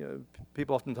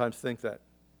 people oftentimes think that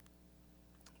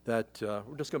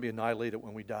we're just going to be annihilated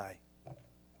when we die.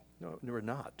 No, we're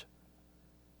not.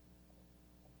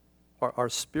 Our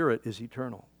spirit is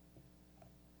eternal.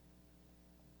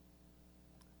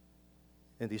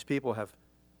 And these people have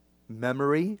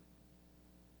memory.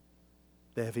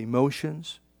 They have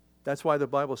emotions. That's why the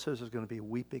Bible says there's going to be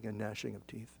weeping and gnashing of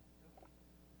teeth.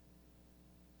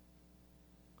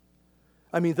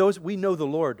 I mean, we know the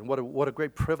Lord, and what a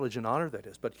great privilege and honor that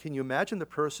is. But can you imagine the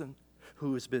person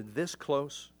who has been this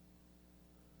close,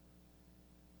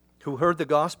 who heard the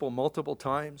gospel multiple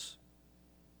times,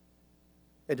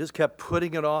 and just kept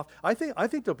putting it off? I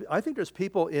think there's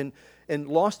people in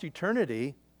lost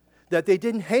eternity that they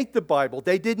didn't hate the Bible,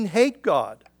 they didn't hate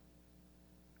God,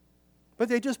 but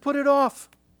they just put it off.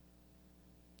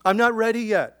 I'm not ready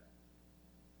yet.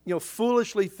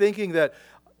 Foolishly thinking that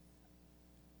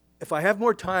if I have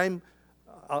more time,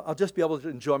 I'll just be able to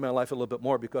enjoy my life a little bit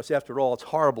more, because after all, it's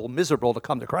horrible, miserable to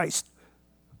come to Christ.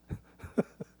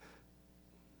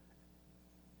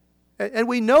 And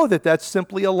we know that that's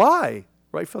simply a lie,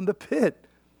 right from the pit.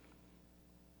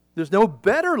 There's no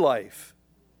better life.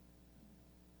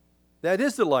 That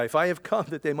is the life. I have come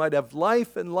that they might have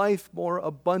life and life more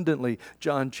abundantly.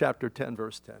 John chapter 10,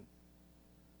 verse 10.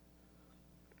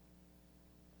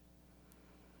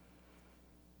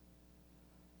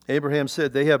 Abraham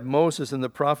said, they have Moses and the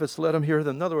prophets, let them hear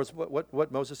them. In other words,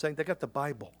 what Moses is saying, they got the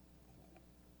Bible.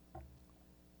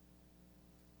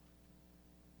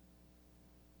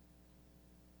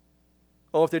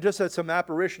 Oh, if they just had some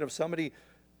apparition of somebody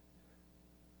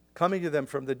coming to them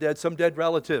from the dead, some dead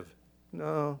relative.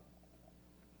 No.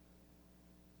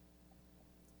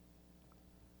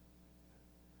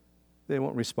 They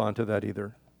won't respond to that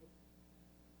either.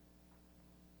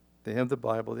 They have the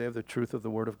Bible. They have the truth of the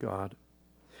Word of God.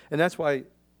 And that's why,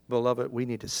 beloved, we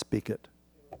need to speak it.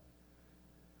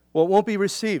 Well, it won't be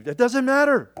received. It doesn't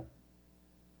matter.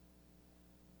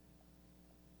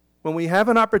 When we have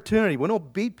an opportunity, we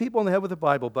don't beat people in the head with the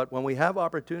Bible, but when we have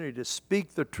opportunity to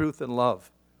speak the truth in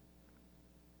love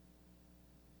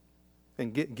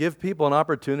and give people an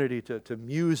opportunity to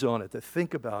muse on it, to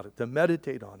think about it, to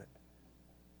meditate on it.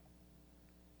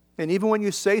 And even when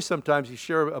you say sometimes you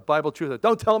share a Bible truth,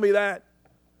 don't tell me that.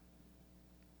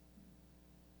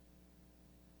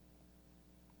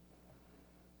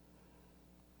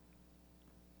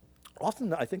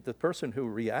 Often I think the person who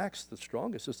reacts the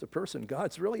strongest is the person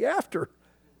God's really after.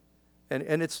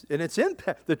 And it's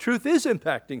impact. The truth is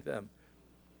impacting them.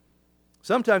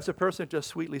 Sometimes the person just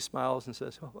sweetly smiles and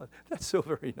says, oh, that's so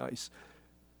very nice.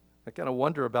 I kind of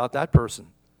wonder about that person.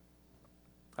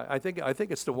 I think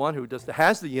it's the one who just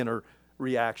has the inner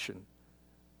reaction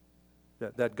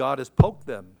that God has poked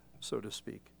them, so to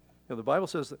speak. The Bible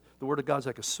says that the Word of God's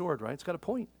like a sword, right? It's got a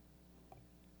point.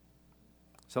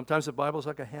 Sometimes the Bible's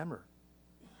like a hammer.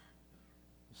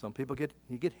 Some people get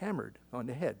hammered on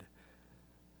the head.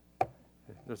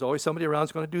 There's always somebody around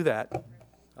who's going to do that.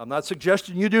 I'm not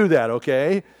suggesting you do that,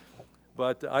 okay?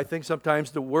 But I think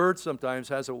sometimes the Word sometimes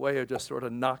has a way of just sort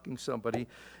of knocking somebody,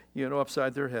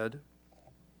 upside their head.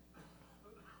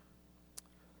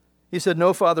 He said,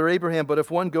 "No, Father Abraham, but if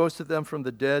one goes to them from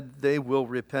the dead, they will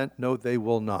repent." No, they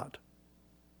will not.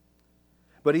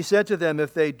 But he said to them,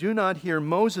 "If they do not hear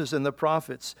Moses and the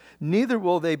prophets, neither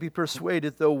will they be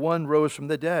persuaded though one rose from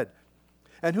the dead."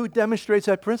 And who demonstrates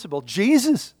that principle?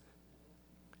 Jesus.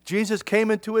 Jesus came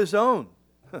into his own.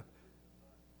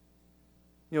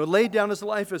 Laid down his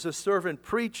life as a servant,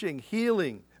 preaching,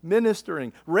 healing,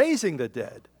 ministering, raising the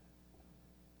dead,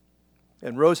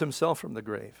 and rose himself from the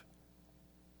grave.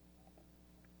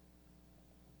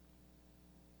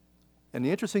 And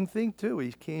the interesting thing, too,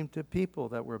 he came to people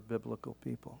that were biblical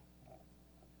people.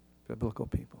 Biblical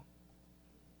people.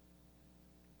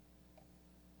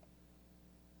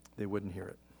 They wouldn't hear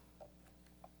it.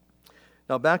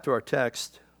 Now back to our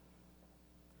text.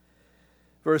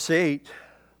 Verse 8.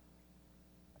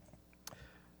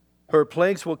 Her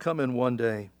plagues will come in one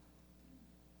day.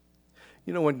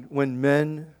 When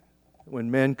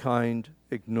mankind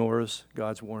ignores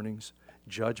God's warnings,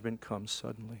 judgment comes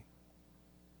suddenly.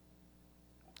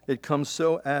 It comes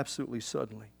so absolutely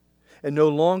suddenly. And no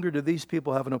longer do these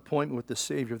people have an appointment with the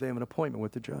Savior, they have an appointment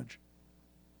with the judge.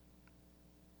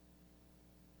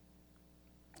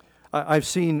 I've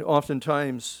seen it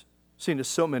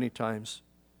so many times,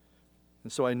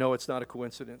 and so I know it's not a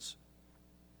coincidence,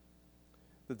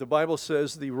 that the Bible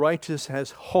says the righteous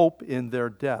has hope in their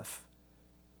death.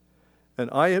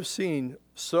 And I have seen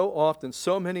so often,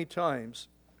 so many times,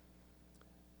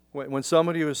 when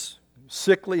somebody was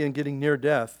sickly and getting near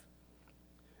death,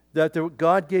 that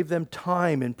God gave them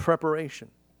time and preparation,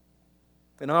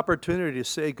 an opportunity to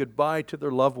say goodbye to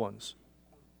their loved ones.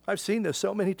 I've seen this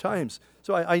so many times.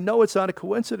 So I know it's not a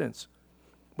coincidence,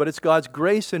 but it's God's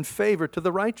grace and favor to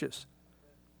the righteous.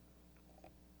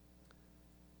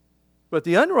 But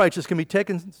the unrighteous can be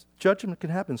taken, judgment can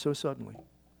happen so suddenly,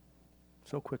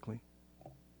 so quickly.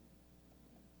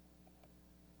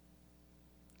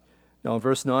 Now in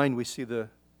verse 9, we see the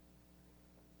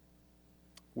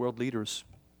world leaders.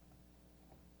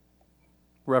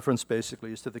 Reference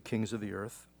basically is to the kings of the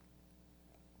earth.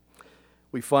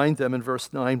 We find them in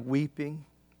verse 9 weeping,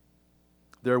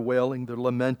 they're wailing, they're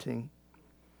lamenting.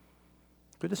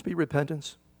 Could this be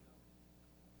repentance?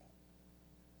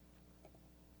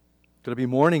 Could it be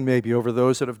mourning maybe over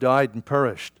those that have died and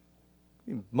perished?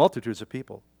 Multitudes of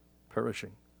people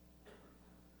perishing.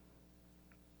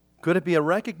 Could it be a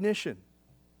recognition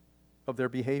of their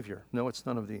behavior? No, it's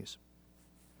none of these.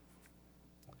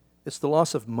 It's the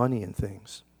loss of money and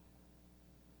things.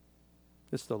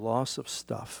 It's the loss of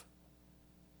stuff.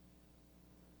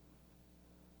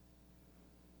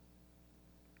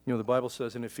 The Bible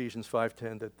says in Ephesians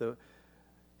 5:10 that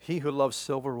he who loves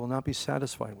silver will not be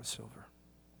satisfied with silver.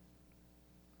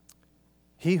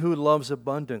 He who loves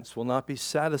abundance will not be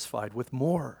satisfied with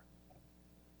more.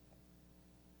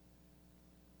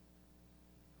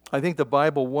 I think the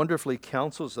Bible wonderfully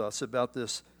counsels us about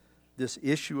this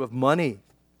issue of money.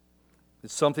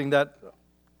 It's something that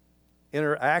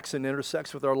interacts and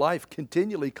intersects with our life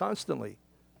continually, constantly.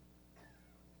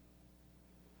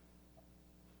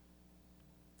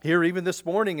 Here, even this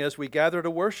morning, as we gather to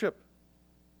worship,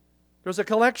 there's a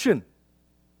collection.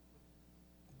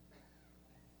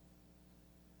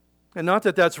 And not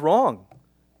that that's wrong,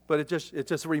 but it's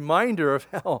just a reminder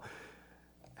of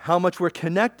how much we're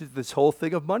connected to this whole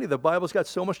thing of money. The Bible's got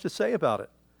so much to say about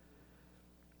it.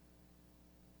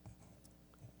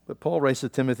 But Paul writes to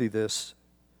Timothy this: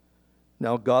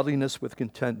 "Now godliness with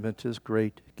contentment is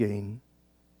great gain.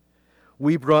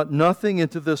 We brought nothing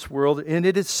into this world, and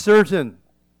it is certain."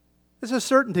 It's a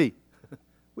certainty.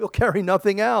 We'll carry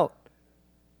nothing out.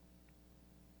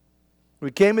 We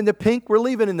came in the pink, we're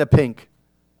leaving in the pink.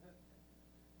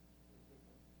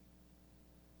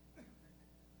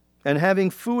 And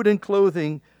having food and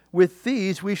clothing, with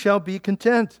these we shall be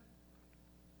content.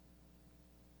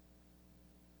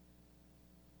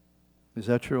 Is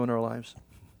that true in our lives?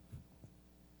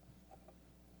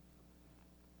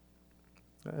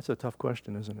 That's a tough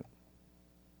question, isn't it?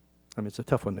 I mean, it's a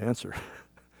tough one to answer.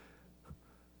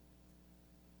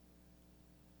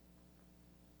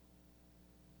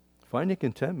 Finding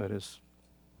contentment is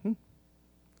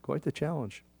quite the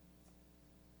challenge.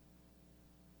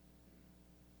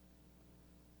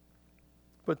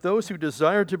 But those who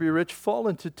desire to be rich fall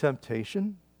into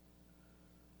temptation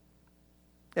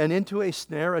and into a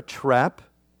snare, a trap,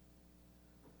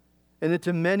 and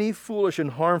into many foolish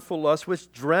and harmful lusts which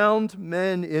drowned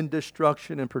men in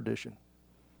destruction and perdition.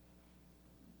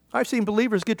 I've seen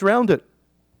believers get drowned.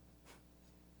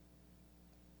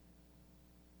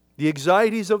 The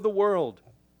anxieties of the world.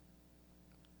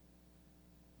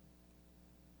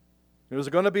 There's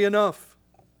going to be enough.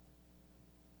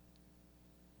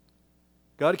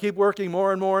 Got to keep working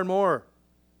more and more and more.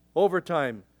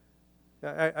 Overtime.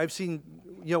 I've seen,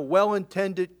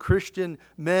 well-intended Christian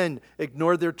men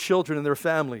ignore their children and their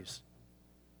families.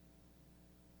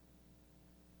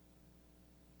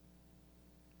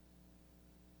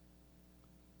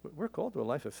 We're called to a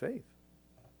life of faith.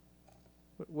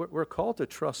 We're called to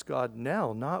trust God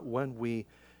now, not when we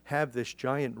have this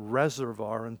giant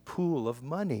reservoir and pool of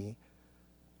money.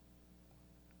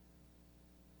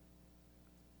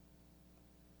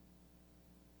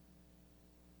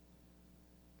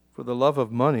 For the love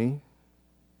of money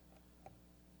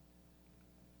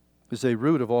is a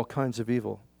root of all kinds of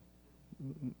evil.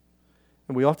 And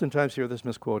we oftentimes hear this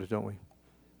misquoted, don't we?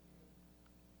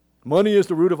 Money is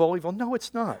the root of all evil. No,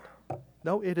 it's not.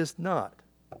 No, it is not.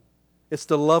 It's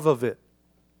the love of it.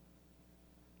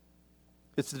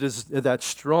 It's that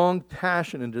strong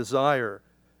passion and desire.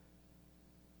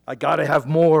 I got to have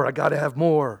more. I got to have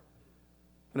more.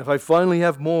 And if I finally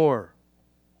have more,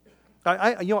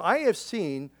 I have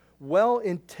seen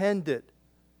well-intended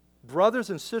brothers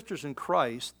and sisters in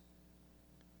Christ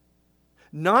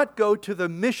not go to the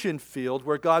mission field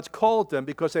where God's called them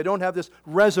because they don't have this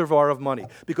reservoir of money.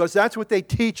 Because that's what they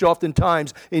teach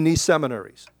oftentimes in these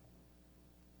seminaries.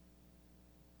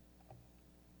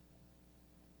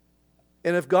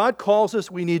 And if God calls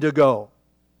us, we need to go.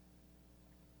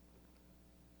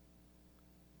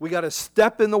 We got to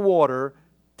step in the water,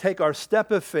 take our step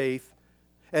of faith,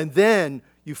 and then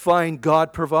you find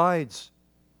God provides.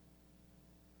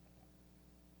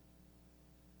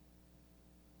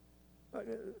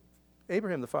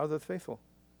 Abraham, the father of the faithful.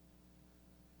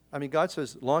 I mean, God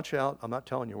says, launch out. I'm not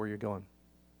telling you where you're going.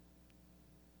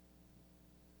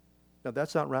 Now,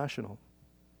 that's not rational.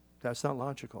 That's not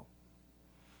logical.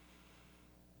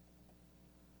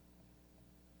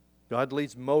 God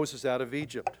leads Moses out of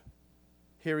Egypt.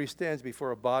 Here he stands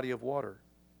before a body of water,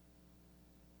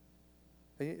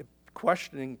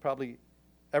 questioning probably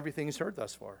everything he's heard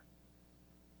thus far.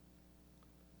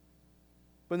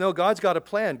 But no, God's got a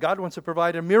plan. God wants to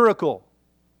provide a miracle.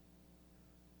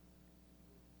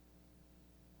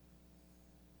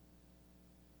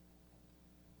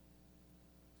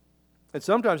 And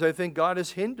sometimes I think God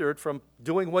is hindered from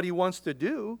doing what he wants to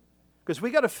do because we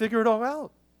got to figure it all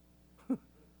out.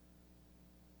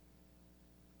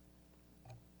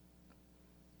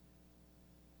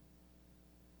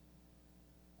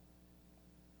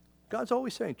 God's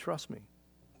always saying, trust me.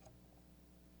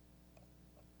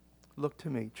 Look to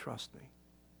me, trust me.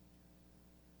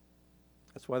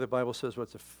 That's why the Bible says,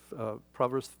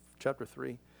 Proverbs chapter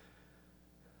 3,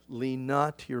 lean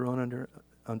not to your own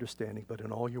understanding, but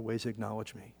in all your ways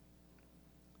acknowledge me.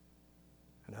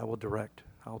 And I'll direct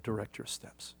your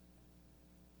steps.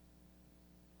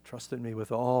 Trust in me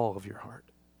with all of your heart.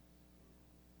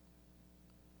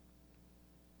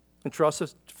 And trust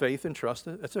is faith and trust.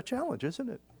 It's a challenge, isn't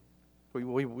it?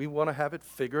 We want to have it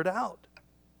figured out.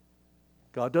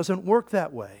 God doesn't work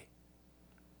that way.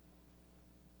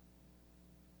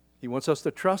 He wants us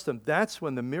to trust him. That's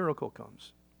when the miracle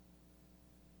comes.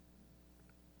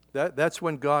 That's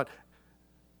when God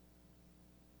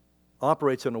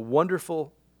operates in a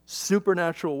wonderful,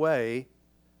 supernatural way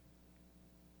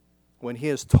when he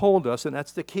has told us, and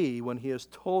that's the key, when he has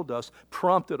told us,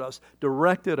 prompted us,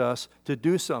 directed us to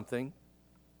do something.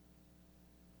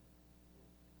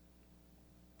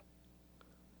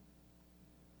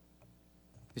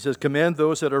 He says, command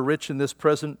those that are rich in this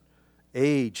present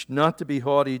age not to be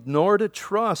haughty, nor to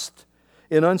trust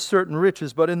in uncertain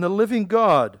riches, but in the living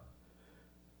God,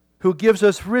 who gives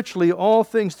us richly all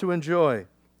things to enjoy.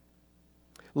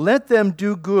 Let them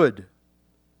do good,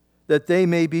 that they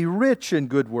may be rich in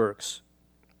good works.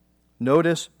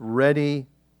 Notice, ready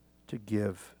to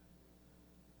give,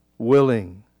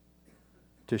 willing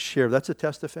to share. That's a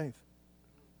test of faith.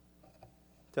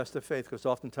 Test of faith, because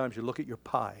oftentimes you look at your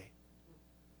pie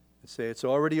and say, it's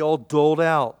already all doled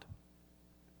out.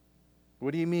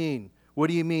 What do you mean? What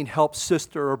do you mean, help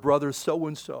sister or brother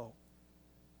so-and-so?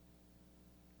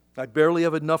 I barely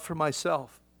have enough for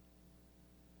myself.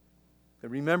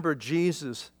 And remember,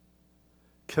 Jesus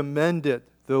commended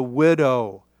the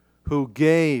widow who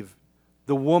gave,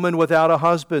 the woman without a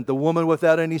husband, the woman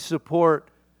without any support.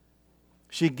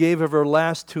 She gave of her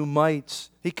last 2 mites.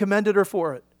 He commended her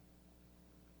for it.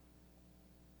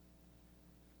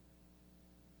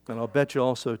 And I'll bet you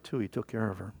also, too, he took care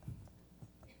of her.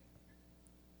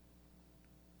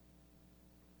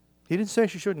 He didn't say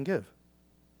she shouldn't give.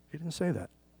 He didn't say that.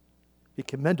 He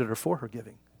commended her for her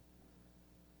giving.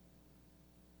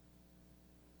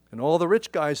 And all the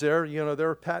rich guys there,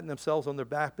 they're patting themselves on their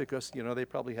back because, they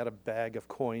probably had a bag of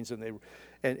coins and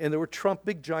there were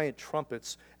big giant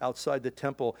trumpets outside the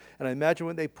temple. And I imagine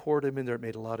when they poured them in there, it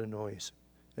made a lot of noise.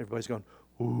 Everybody's going,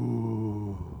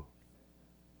 ooh.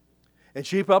 And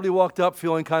she probably walked up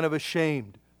feeling kind of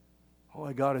ashamed. All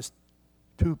I got is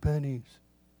 2 pennies.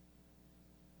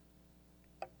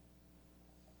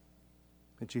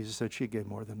 And Jesus said she gave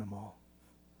more than them all.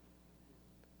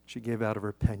 She gave out of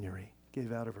her penury,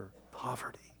 gave out of her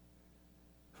poverty.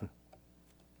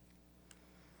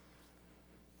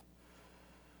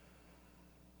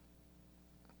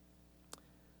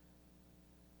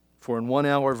 For in 1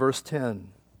 hour, verse 10,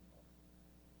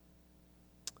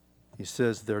 he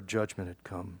says their judgment had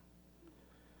come.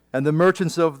 And the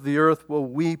merchants of the earth will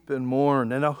weep and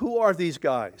mourn. And now who are these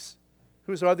guys?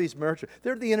 Who are these merchants?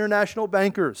 They're the international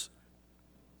bankers.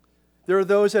 There are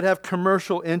those that have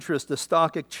commercial interest, the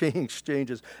stock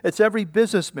exchanges. It's every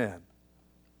businessman.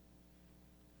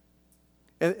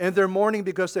 And they're mourning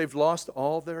because they've lost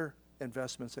all their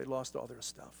investments. They lost all their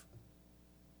stuff.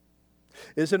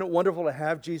 Isn't it wonderful to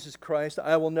have Jesus Christ?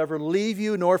 I will never leave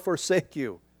you nor forsake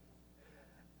you.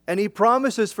 And he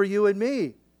promises for you and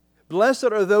me, blessed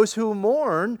are those who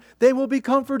mourn, they will be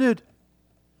comforted.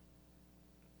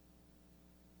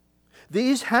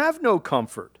 These have no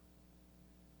comfort.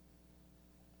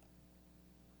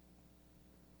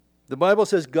 The Bible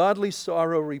says godly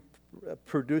sorrow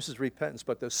produces repentance,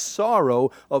 but the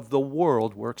sorrow of the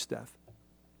world works death.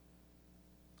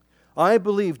 I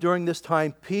believe during this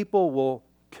time people will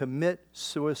commit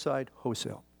suicide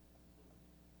wholesale.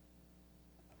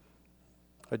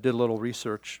 I did a little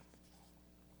research.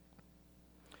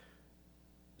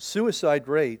 Suicide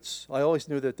rates, I always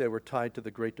knew that they were tied to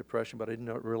the Great Depression, but I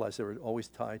didn't realize they were always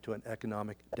tied to an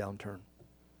economic downturn.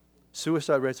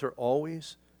 Suicide rates are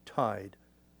always tied,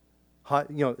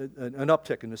 an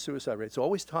uptick in the suicide rates,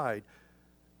 always tied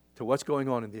to what's going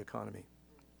on in the economy.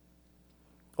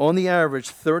 On the average,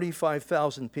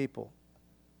 35,000 people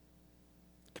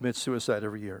commit suicide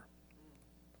every year.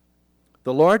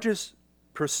 The largest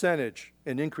percentage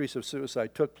and increase of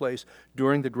suicide took place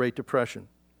during the Great Depression.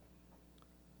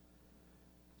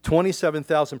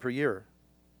 27,000 per year.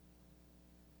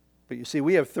 But you see,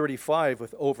 we have 35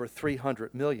 with over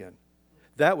 300 million.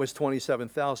 That was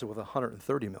 27,000 with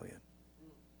 130 million.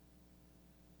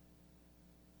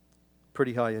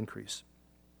 Pretty high increase.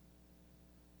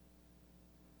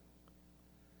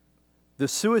 The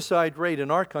suicide rate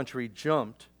in our country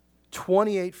jumped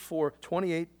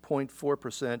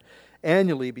 28.4%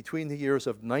 annually between the years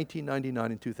of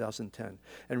 1999 and 2010.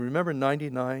 And remember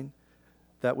 99?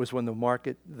 That was when the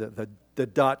market, the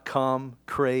dot-com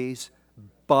craze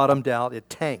bottomed out. It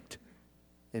tanked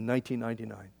in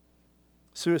 1999.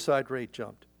 Suicide rate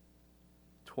jumped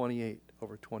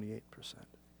over 28%.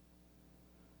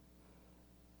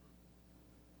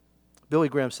 Billy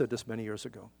Graham said this many years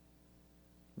ago.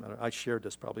 I shared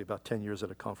this probably about 10 years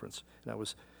at a conference, and I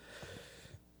was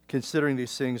considering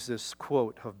these things. This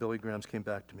quote of Billy Graham's came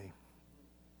back to me.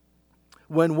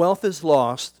 When wealth is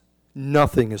lost,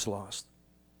 nothing is lost.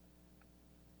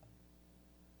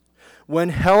 When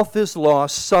health is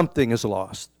lost, something is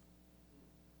lost.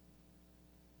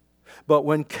 But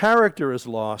when character is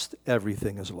lost,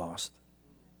 everything is lost.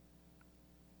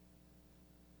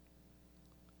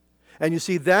 And you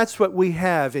see, that's what we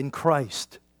have in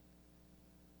Christ.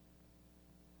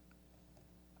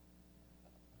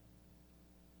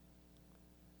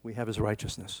 We have his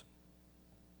righteousness.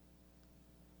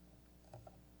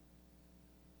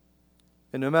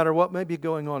 And no matter what may be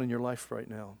going on in your life right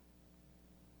now,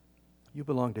 you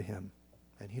belong to him,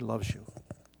 and he loves you,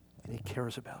 and he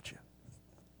cares about you.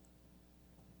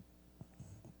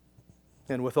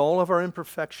 And with all of our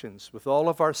imperfections, with all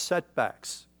of our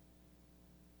setbacks,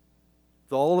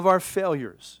 with all of our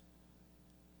failures,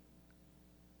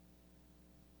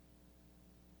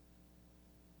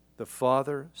 the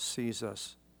Father sees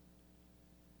us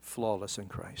flawless in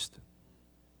Christ.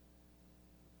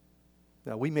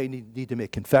 Now, we may need to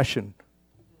make confession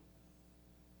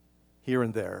here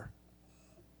and there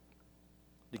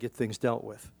to get things dealt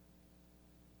with.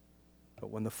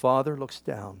 But when the Father looks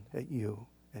down at you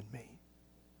and me,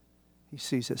 he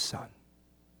sees his Son.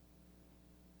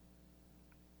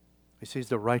 He sees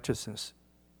the righteousness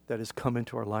that has come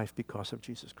into our life because of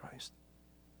Jesus Christ.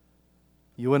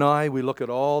 You and I, we look at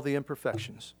all the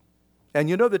imperfections. And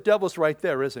you know the devil's right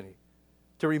there, isn't he?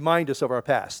 To remind us of our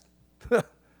past.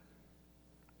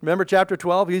 Remember chapter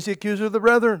 12? He's the accuser of the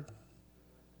brethren.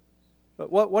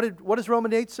 But what does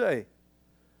Romans 8 say?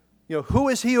 Who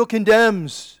is he who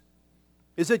condemns?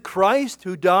 Is it Christ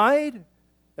who died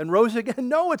and rose again?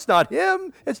 No, it's not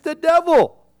him. It's the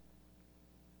devil.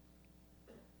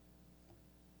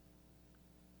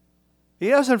 He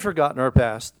hasn't forgotten our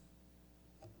past,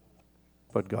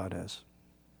 but God has.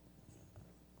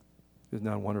 Isn't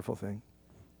that a wonderful thing?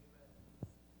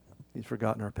 He's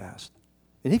forgotten our past.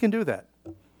 And he can do that.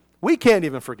 We can't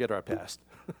even forget our past.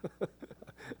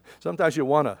 Sometimes you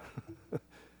want to.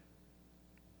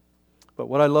 But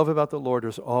what I love about the Lord,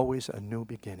 there's always a new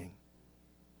beginning.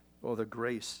 Oh, the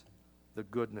grace, the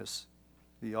goodness,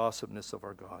 the awesomeness of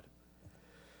our God.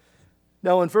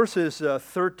 Now in verses 12,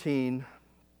 13,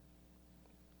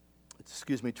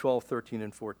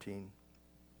 and 14,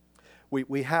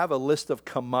 we have a list of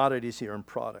commodities here and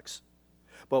products.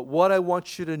 But what I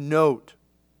want you to note,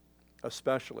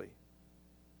 especially,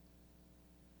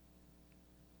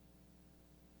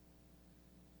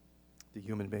 the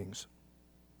human beings.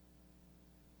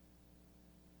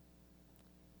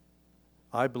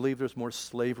 I believe there's more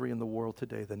slavery in the world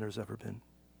today than there's ever been.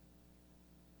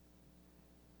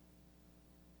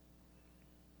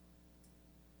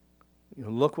 You know,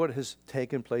 look what has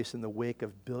taken place in the wake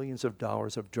of billions of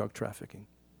dollars of drug trafficking.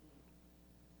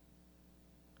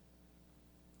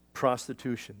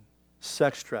 Prostitution,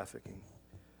 sex trafficking,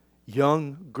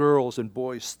 young girls and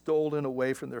boys stolen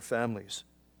away from their families,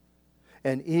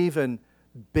 and even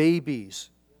babies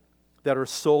that are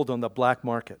sold on the black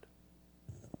market.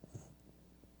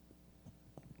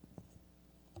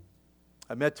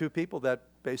 I met two people that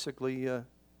basically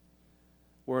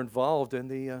were involved in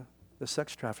the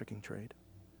sex trafficking trade.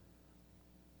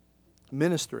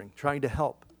 Ministering, trying to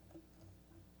help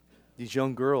these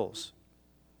young girls.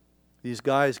 These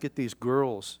guys get these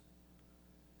girls,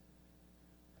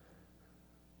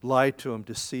 lie to them,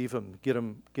 deceive them, get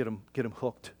them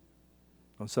hooked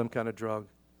on some kind of drug,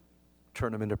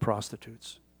 turn them into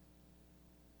prostitutes.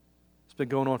 It's been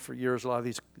going on for years. A lot of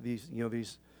these.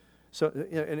 So,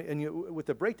 with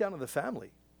the breakdown of the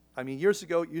family, I mean, years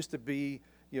ago it used to be,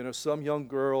 some young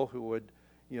girl who would,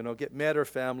 get mad at her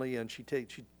family, and she'd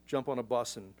jump on a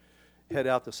bus and head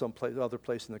out to some other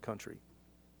place in the country.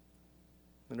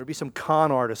 And there'd be some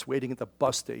con artist waiting at the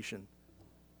bus station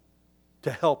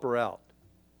to help her out.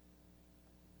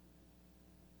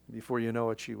 Before you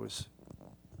know it, she was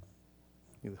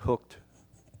hooked,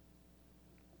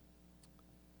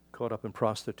 caught up in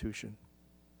prostitution.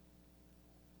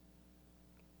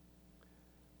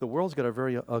 The world's got a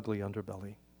very ugly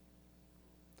underbelly.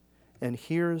 And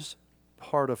here's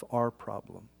part of our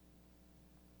problem.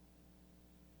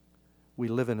 We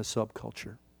live in a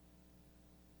subculture.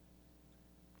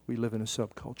 We live in a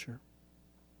subculture.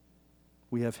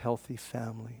 We have healthy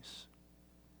families.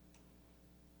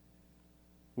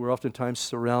 We're oftentimes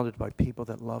surrounded by people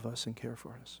that love us and care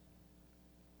for us.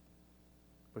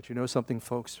 But you know something,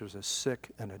 folks? There's a sick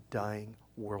and a dying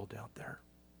world out there.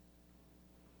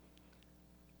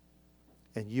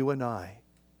 And you and I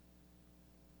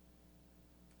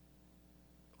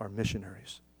are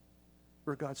missionaries.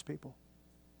 We're God's people.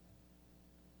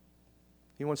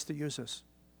 He wants to use us.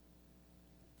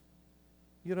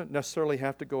 You don't necessarily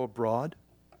have to go abroad.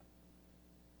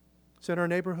 It's in our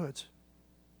neighborhoods.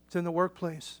 It's in the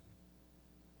workplace.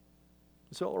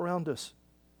 It's all around us.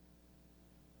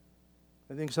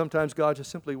 I think sometimes God's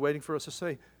just simply waiting for us to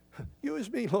say,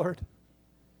 use me, Lord.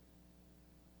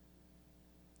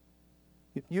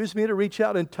 Use me to reach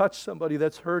out and touch somebody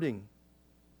that's hurting.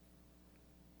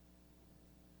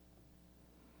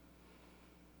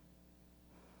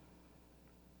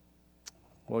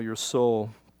 Well, your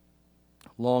soul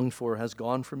longed for has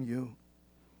gone from you.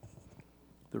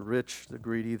 The rich, the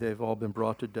greedy, they've all been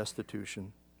brought to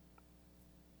destitution.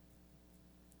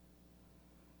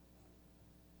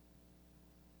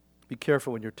 Be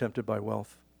careful when you're tempted by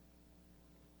wealth.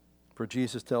 For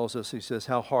Jesus tells us, he says,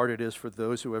 how hard it is for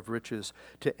those who have riches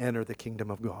to enter the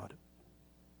kingdom of God.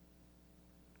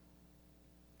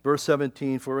 Verse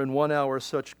 17, for in 1 hour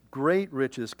such great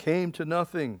riches came to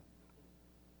nothing.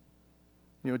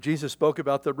 Jesus spoke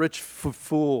about the rich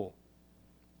fool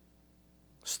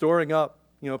storing up,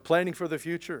 planning for the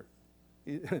future.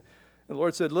 The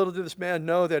Lord said, little did this man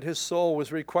know that his soul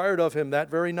was required of him that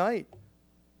very night.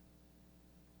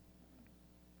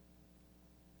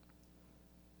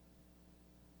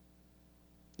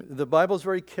 The Bible is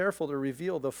very careful to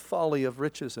reveal the folly of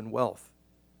riches and wealth.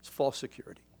 It's false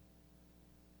security.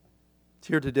 It's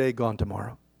here today, gone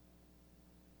tomorrow.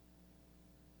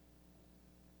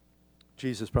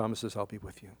 Jesus promises, I'll be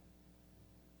with you.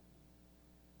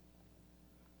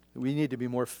 We need to be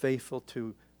more faithful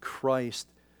to Christ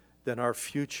than our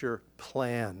future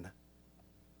plan,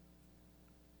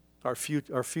 our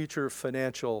future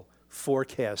financial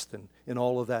forecast and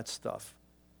all of that stuff.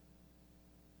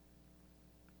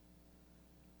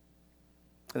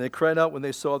 And they cried out when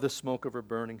they saw the smoke of her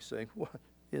burning, saying, what?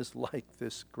 is like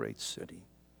this great city.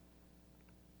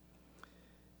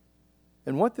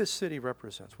 And what this city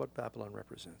represents, what Babylon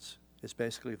represents, is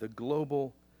basically the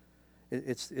global,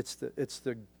 it's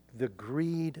the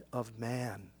greed of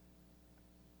man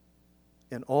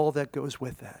and all that goes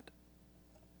with that.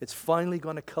 It's finally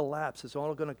going to collapse. It's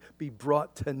all going to be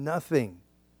brought to nothing.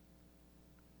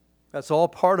 That's all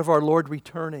part of our Lord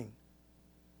returning.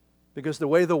 Because the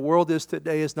way the world is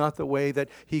today is not the way that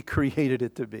He created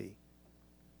it to be.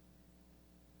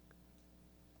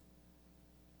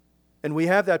 And we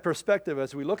have that perspective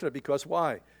as we look at it because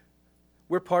why?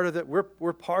 We're part of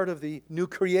we're part of the new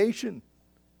creation.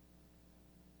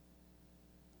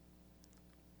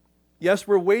 Yes,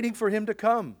 we're waiting for Him to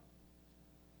come.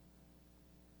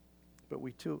 But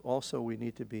we too also we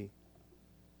need to be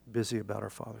busy about our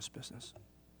Father's business.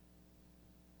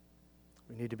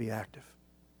 We need to be active.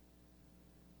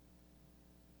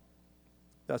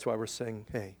 That's why we're saying,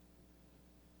 hey,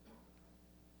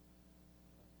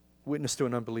 witness to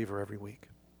an unbeliever every week.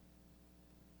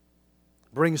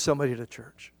 Bring somebody to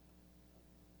church.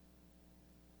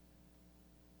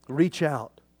 Reach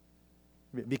out.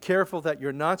 Be careful that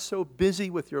you're not so busy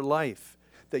with your life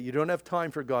that you don't have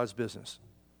time for God's business.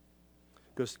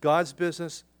 Because God's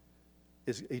business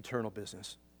is eternal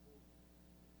business.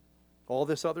 All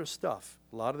this other stuff,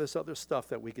 a lot of this other stuff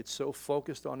that we get so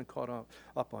focused on and caught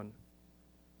up on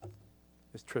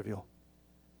is trivial.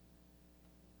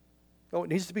 Oh, it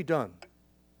needs to be done.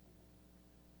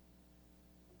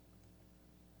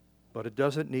 But it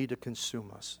doesn't need to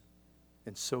consume us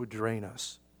and so drain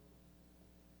us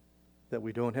that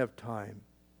we don't have time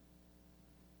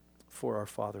for our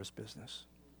Father's business.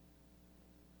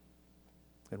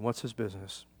 And what's His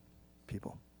business?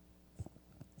 People.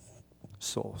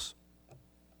 Souls.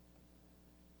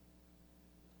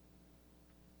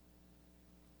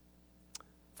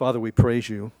 Father, we praise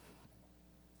You.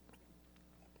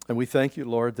 And we thank You,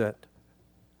 Lord, that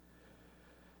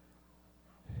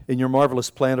in Your marvelous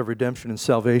plan of redemption and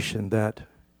salvation that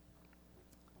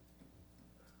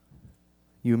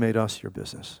You made us Your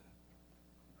business.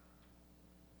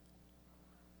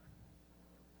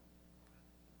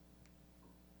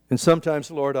 And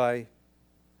sometimes, Lord, I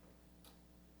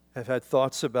have had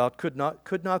thoughts about could not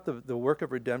the work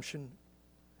of redemption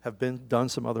have been done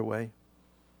some other way?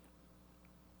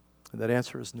 And that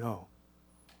answer is no.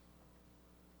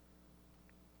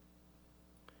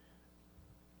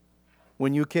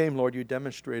 When You came, Lord, You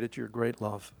demonstrated Your great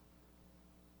love,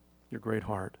 Your great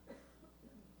heart.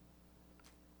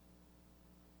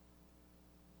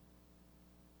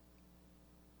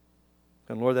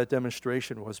 And Lord, that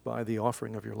demonstration was by the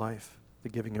offering of Your life, the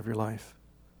giving of Your life.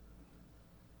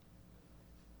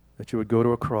 That You would go to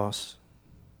a cross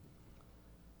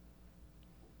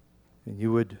and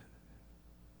You would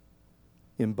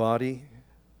embody,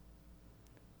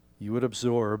 You would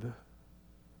absorb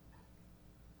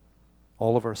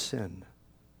all of our sin.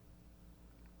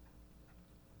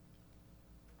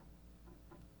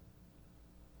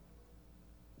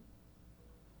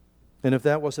 And if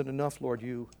that wasn't enough, Lord,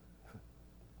 You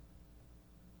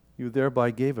thereby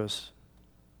gave us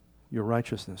Your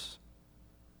righteousness.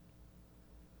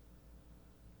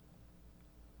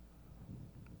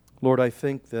 Lord, I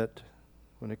think that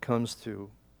when it comes to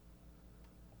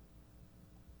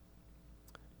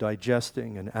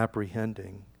digesting and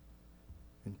apprehending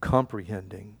and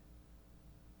comprehending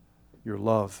Your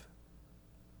love,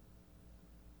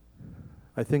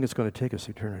 I think it's going to take us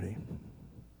eternity.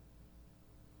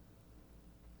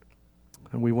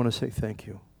 And we want to say thank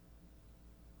You.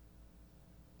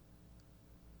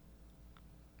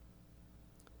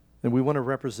 And we want to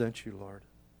represent You, Lord.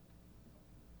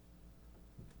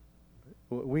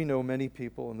 We know many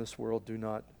people in this world do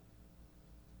not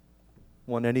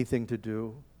want anything to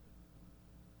do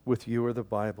with You or the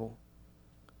Bible.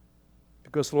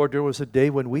 Because, Lord, there was a day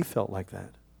when we felt like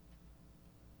that.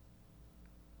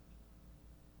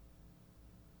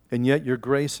 And yet Your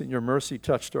grace and Your mercy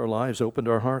touched our lives, opened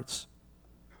our hearts.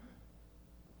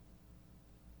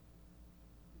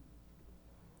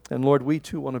 And Lord, we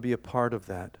too want to be a part of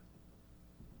that.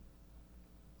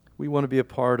 We want to be a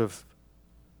part of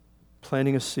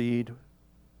planting a seed,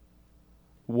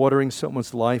 watering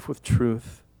someone's life with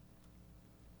truth,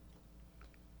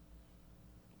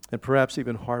 and perhaps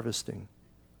even harvesting.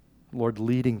 Lord,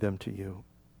 leading them to You.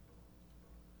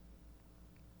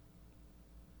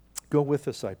 Go with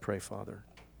us, I pray, Father.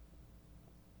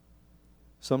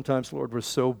 Sometimes, Lord, we're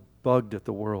so bugged at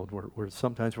the world.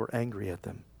 Sometimes we're angry at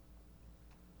them.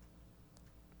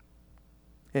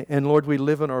 And Lord, we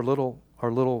live in our little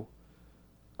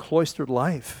cloistered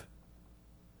life.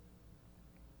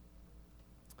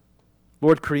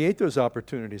 Lord, create those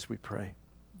opportunities, we pray.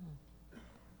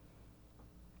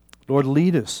 Lord,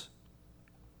 lead us.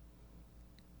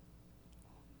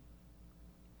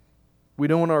 We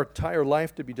don't want our entire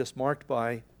life to be just marked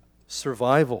by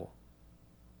survival.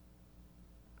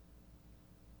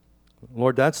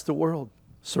 Lord, that's the world.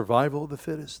 Survival of the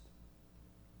fittest.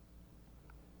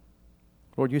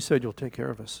 Lord, you said you'll take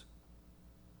care of us.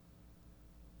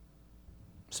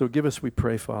 So give us, we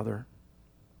pray, Father.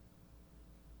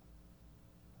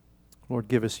 Lord,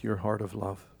 give us your heart of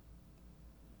love.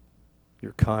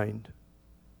 You're kind.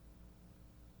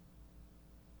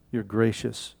 You're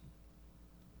gracious.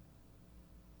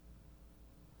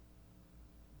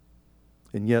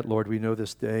 And yet, Lord, we know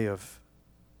this day of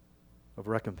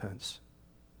recompense.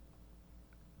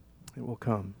 It will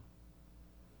come.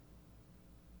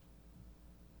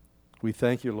 We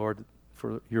thank you, Lord,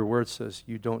 for your word says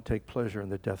you don't take pleasure in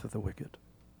the death of the wicked.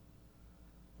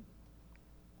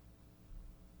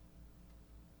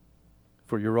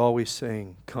 For you're always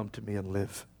saying, come to me and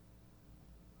live.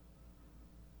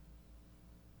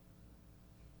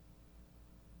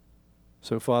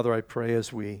 So, Father, I pray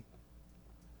as we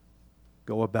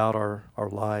go about our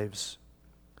lives,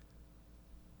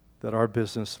 that our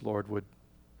business, Lord, would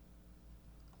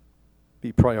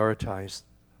be prioritized,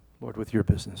 Lord, with your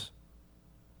business.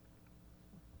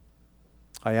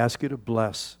 I ask you to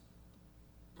bless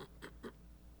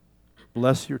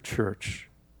your church.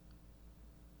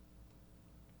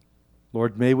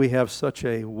 Lord, may we have such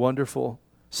a wonderful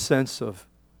sense of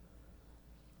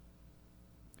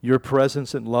your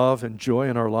presence and love and joy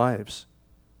in our lives,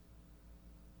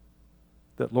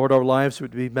 that, Lord, our lives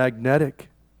would be magnetic.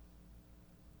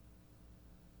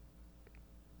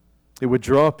 It would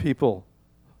draw people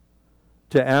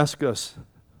to ask us,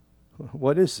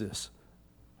 what is this?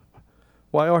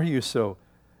 Why are you so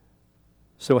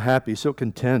happy, so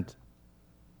content?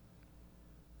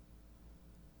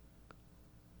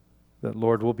 That,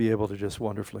 Lord, we'll be able to just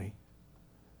wonderfully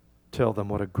tell them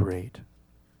what a great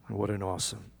and what an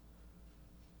awesome,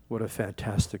 what a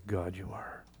fantastic God you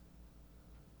are.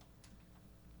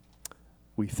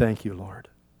 We thank you, Lord.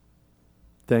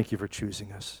 Thank you for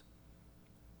choosing us.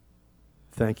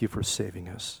 Thank you for saving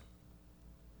us.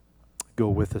 Go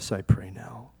with us, I pray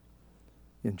now.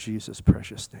 In Jesus'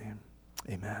 precious name,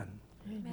 amen.